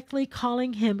directly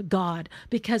calling him God,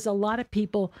 because a lot of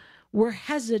people were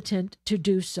hesitant to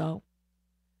do so.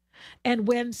 And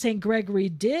when St. Gregory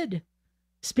did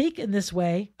speak in this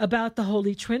way about the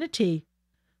Holy Trinity,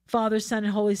 Father, Son,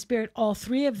 and Holy Spirit, all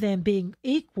three of them being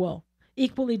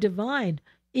equally divine,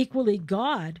 equally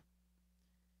God,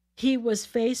 he was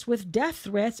faced with death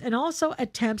threats and also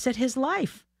attempts at his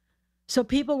life. So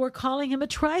people were calling him a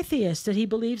tritheist, that he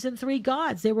believes in 3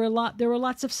 gods. There were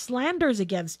lots of slanders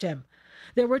against him.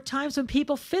 There were times when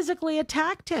people physically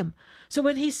attacked him. So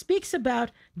when he speaks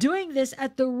about doing this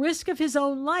at the risk of his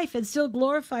own life and still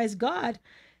glorifies God,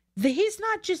 he's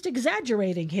not just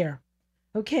exaggerating here,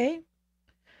 okay?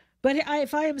 But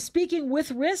if I am speaking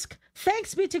with risk,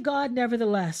 thanks be to God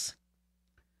nevertheless.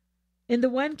 In the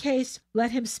one case,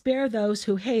 let him spare those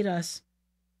who hate us.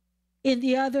 In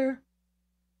the other,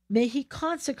 may he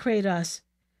consecrate us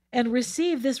and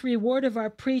receive this reward of our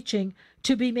preaching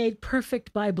to be made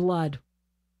perfect by blood.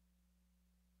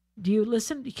 Do you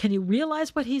listen? Can you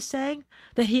realize what he's saying?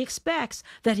 That he expects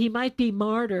that he might be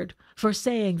martyred for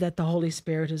saying that the Holy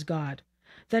Spirit is God.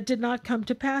 That did not come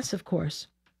to pass, of course.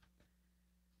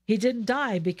 He didn't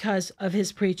die because of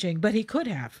his preaching, but he could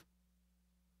have.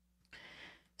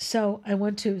 So I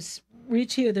want to read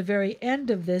to you the very end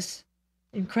of this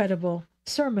incredible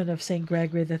sermon of St.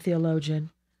 Gregory the theologian.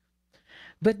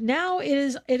 But now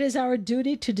it is our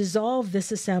duty to dissolve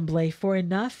this assembly, for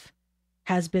enough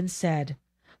has been said.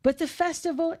 But the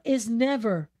festival is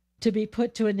never to be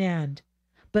put to an end.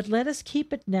 But let us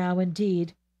keep it now,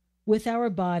 indeed, with our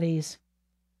bodies.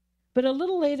 But a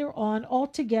little later on,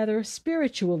 altogether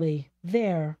spiritually,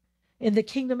 there, in the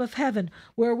kingdom of heaven,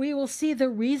 where we will see the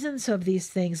reasons of these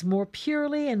things more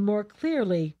purely and more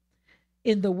clearly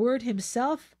in the Word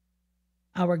himself,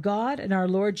 our God and our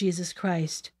Lord Jesus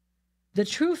Christ, the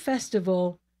true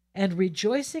festival and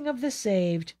rejoicing of the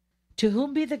saved, to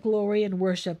whom be the glory and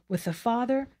worship with the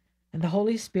Father and the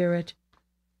Holy Spirit,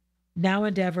 now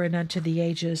and ever and unto the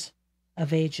ages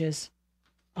of ages.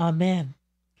 Amen.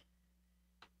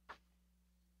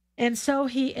 And so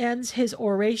he ends his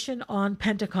oration on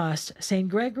Pentecost. St.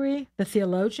 Gregory, the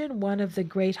theologian, one of the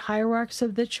great hierarchs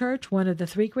of the church, one of the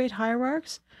 3 great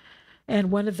hierarchs,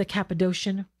 and one of the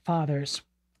Cappadocian fathers,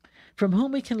 from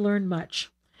whom we can learn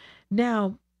much.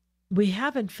 Now, we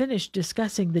haven't finished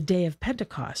discussing the day of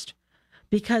Pentecost,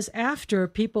 because after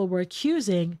people were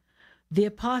accusing the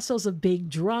apostles of being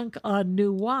drunk on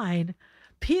new wine,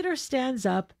 Peter stands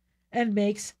up and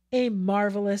makes a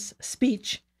marvelous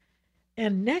speech.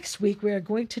 And next week, we are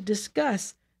going to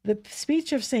discuss the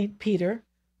speech of St. Peter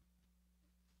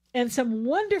and some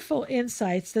wonderful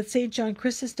insights that St. John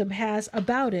Chrysostom has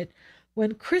about it,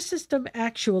 when Chrysostom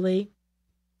actually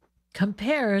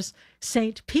compares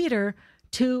St. Peter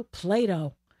to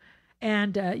Plato.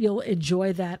 And you'll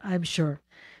enjoy that, I'm sure.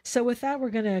 So with that, we're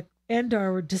going to end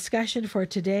our discussion for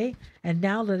today. And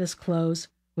now let us close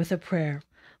with a prayer.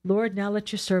 Lord, now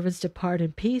let your servants depart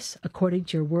in peace according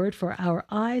to your word, for our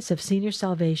eyes have seen your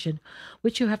salvation,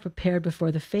 which you have prepared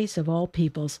before the face of all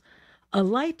peoples, a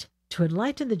light to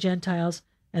enlighten the Gentiles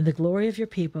and the glory of your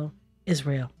people,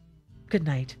 Israel. Good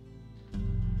night.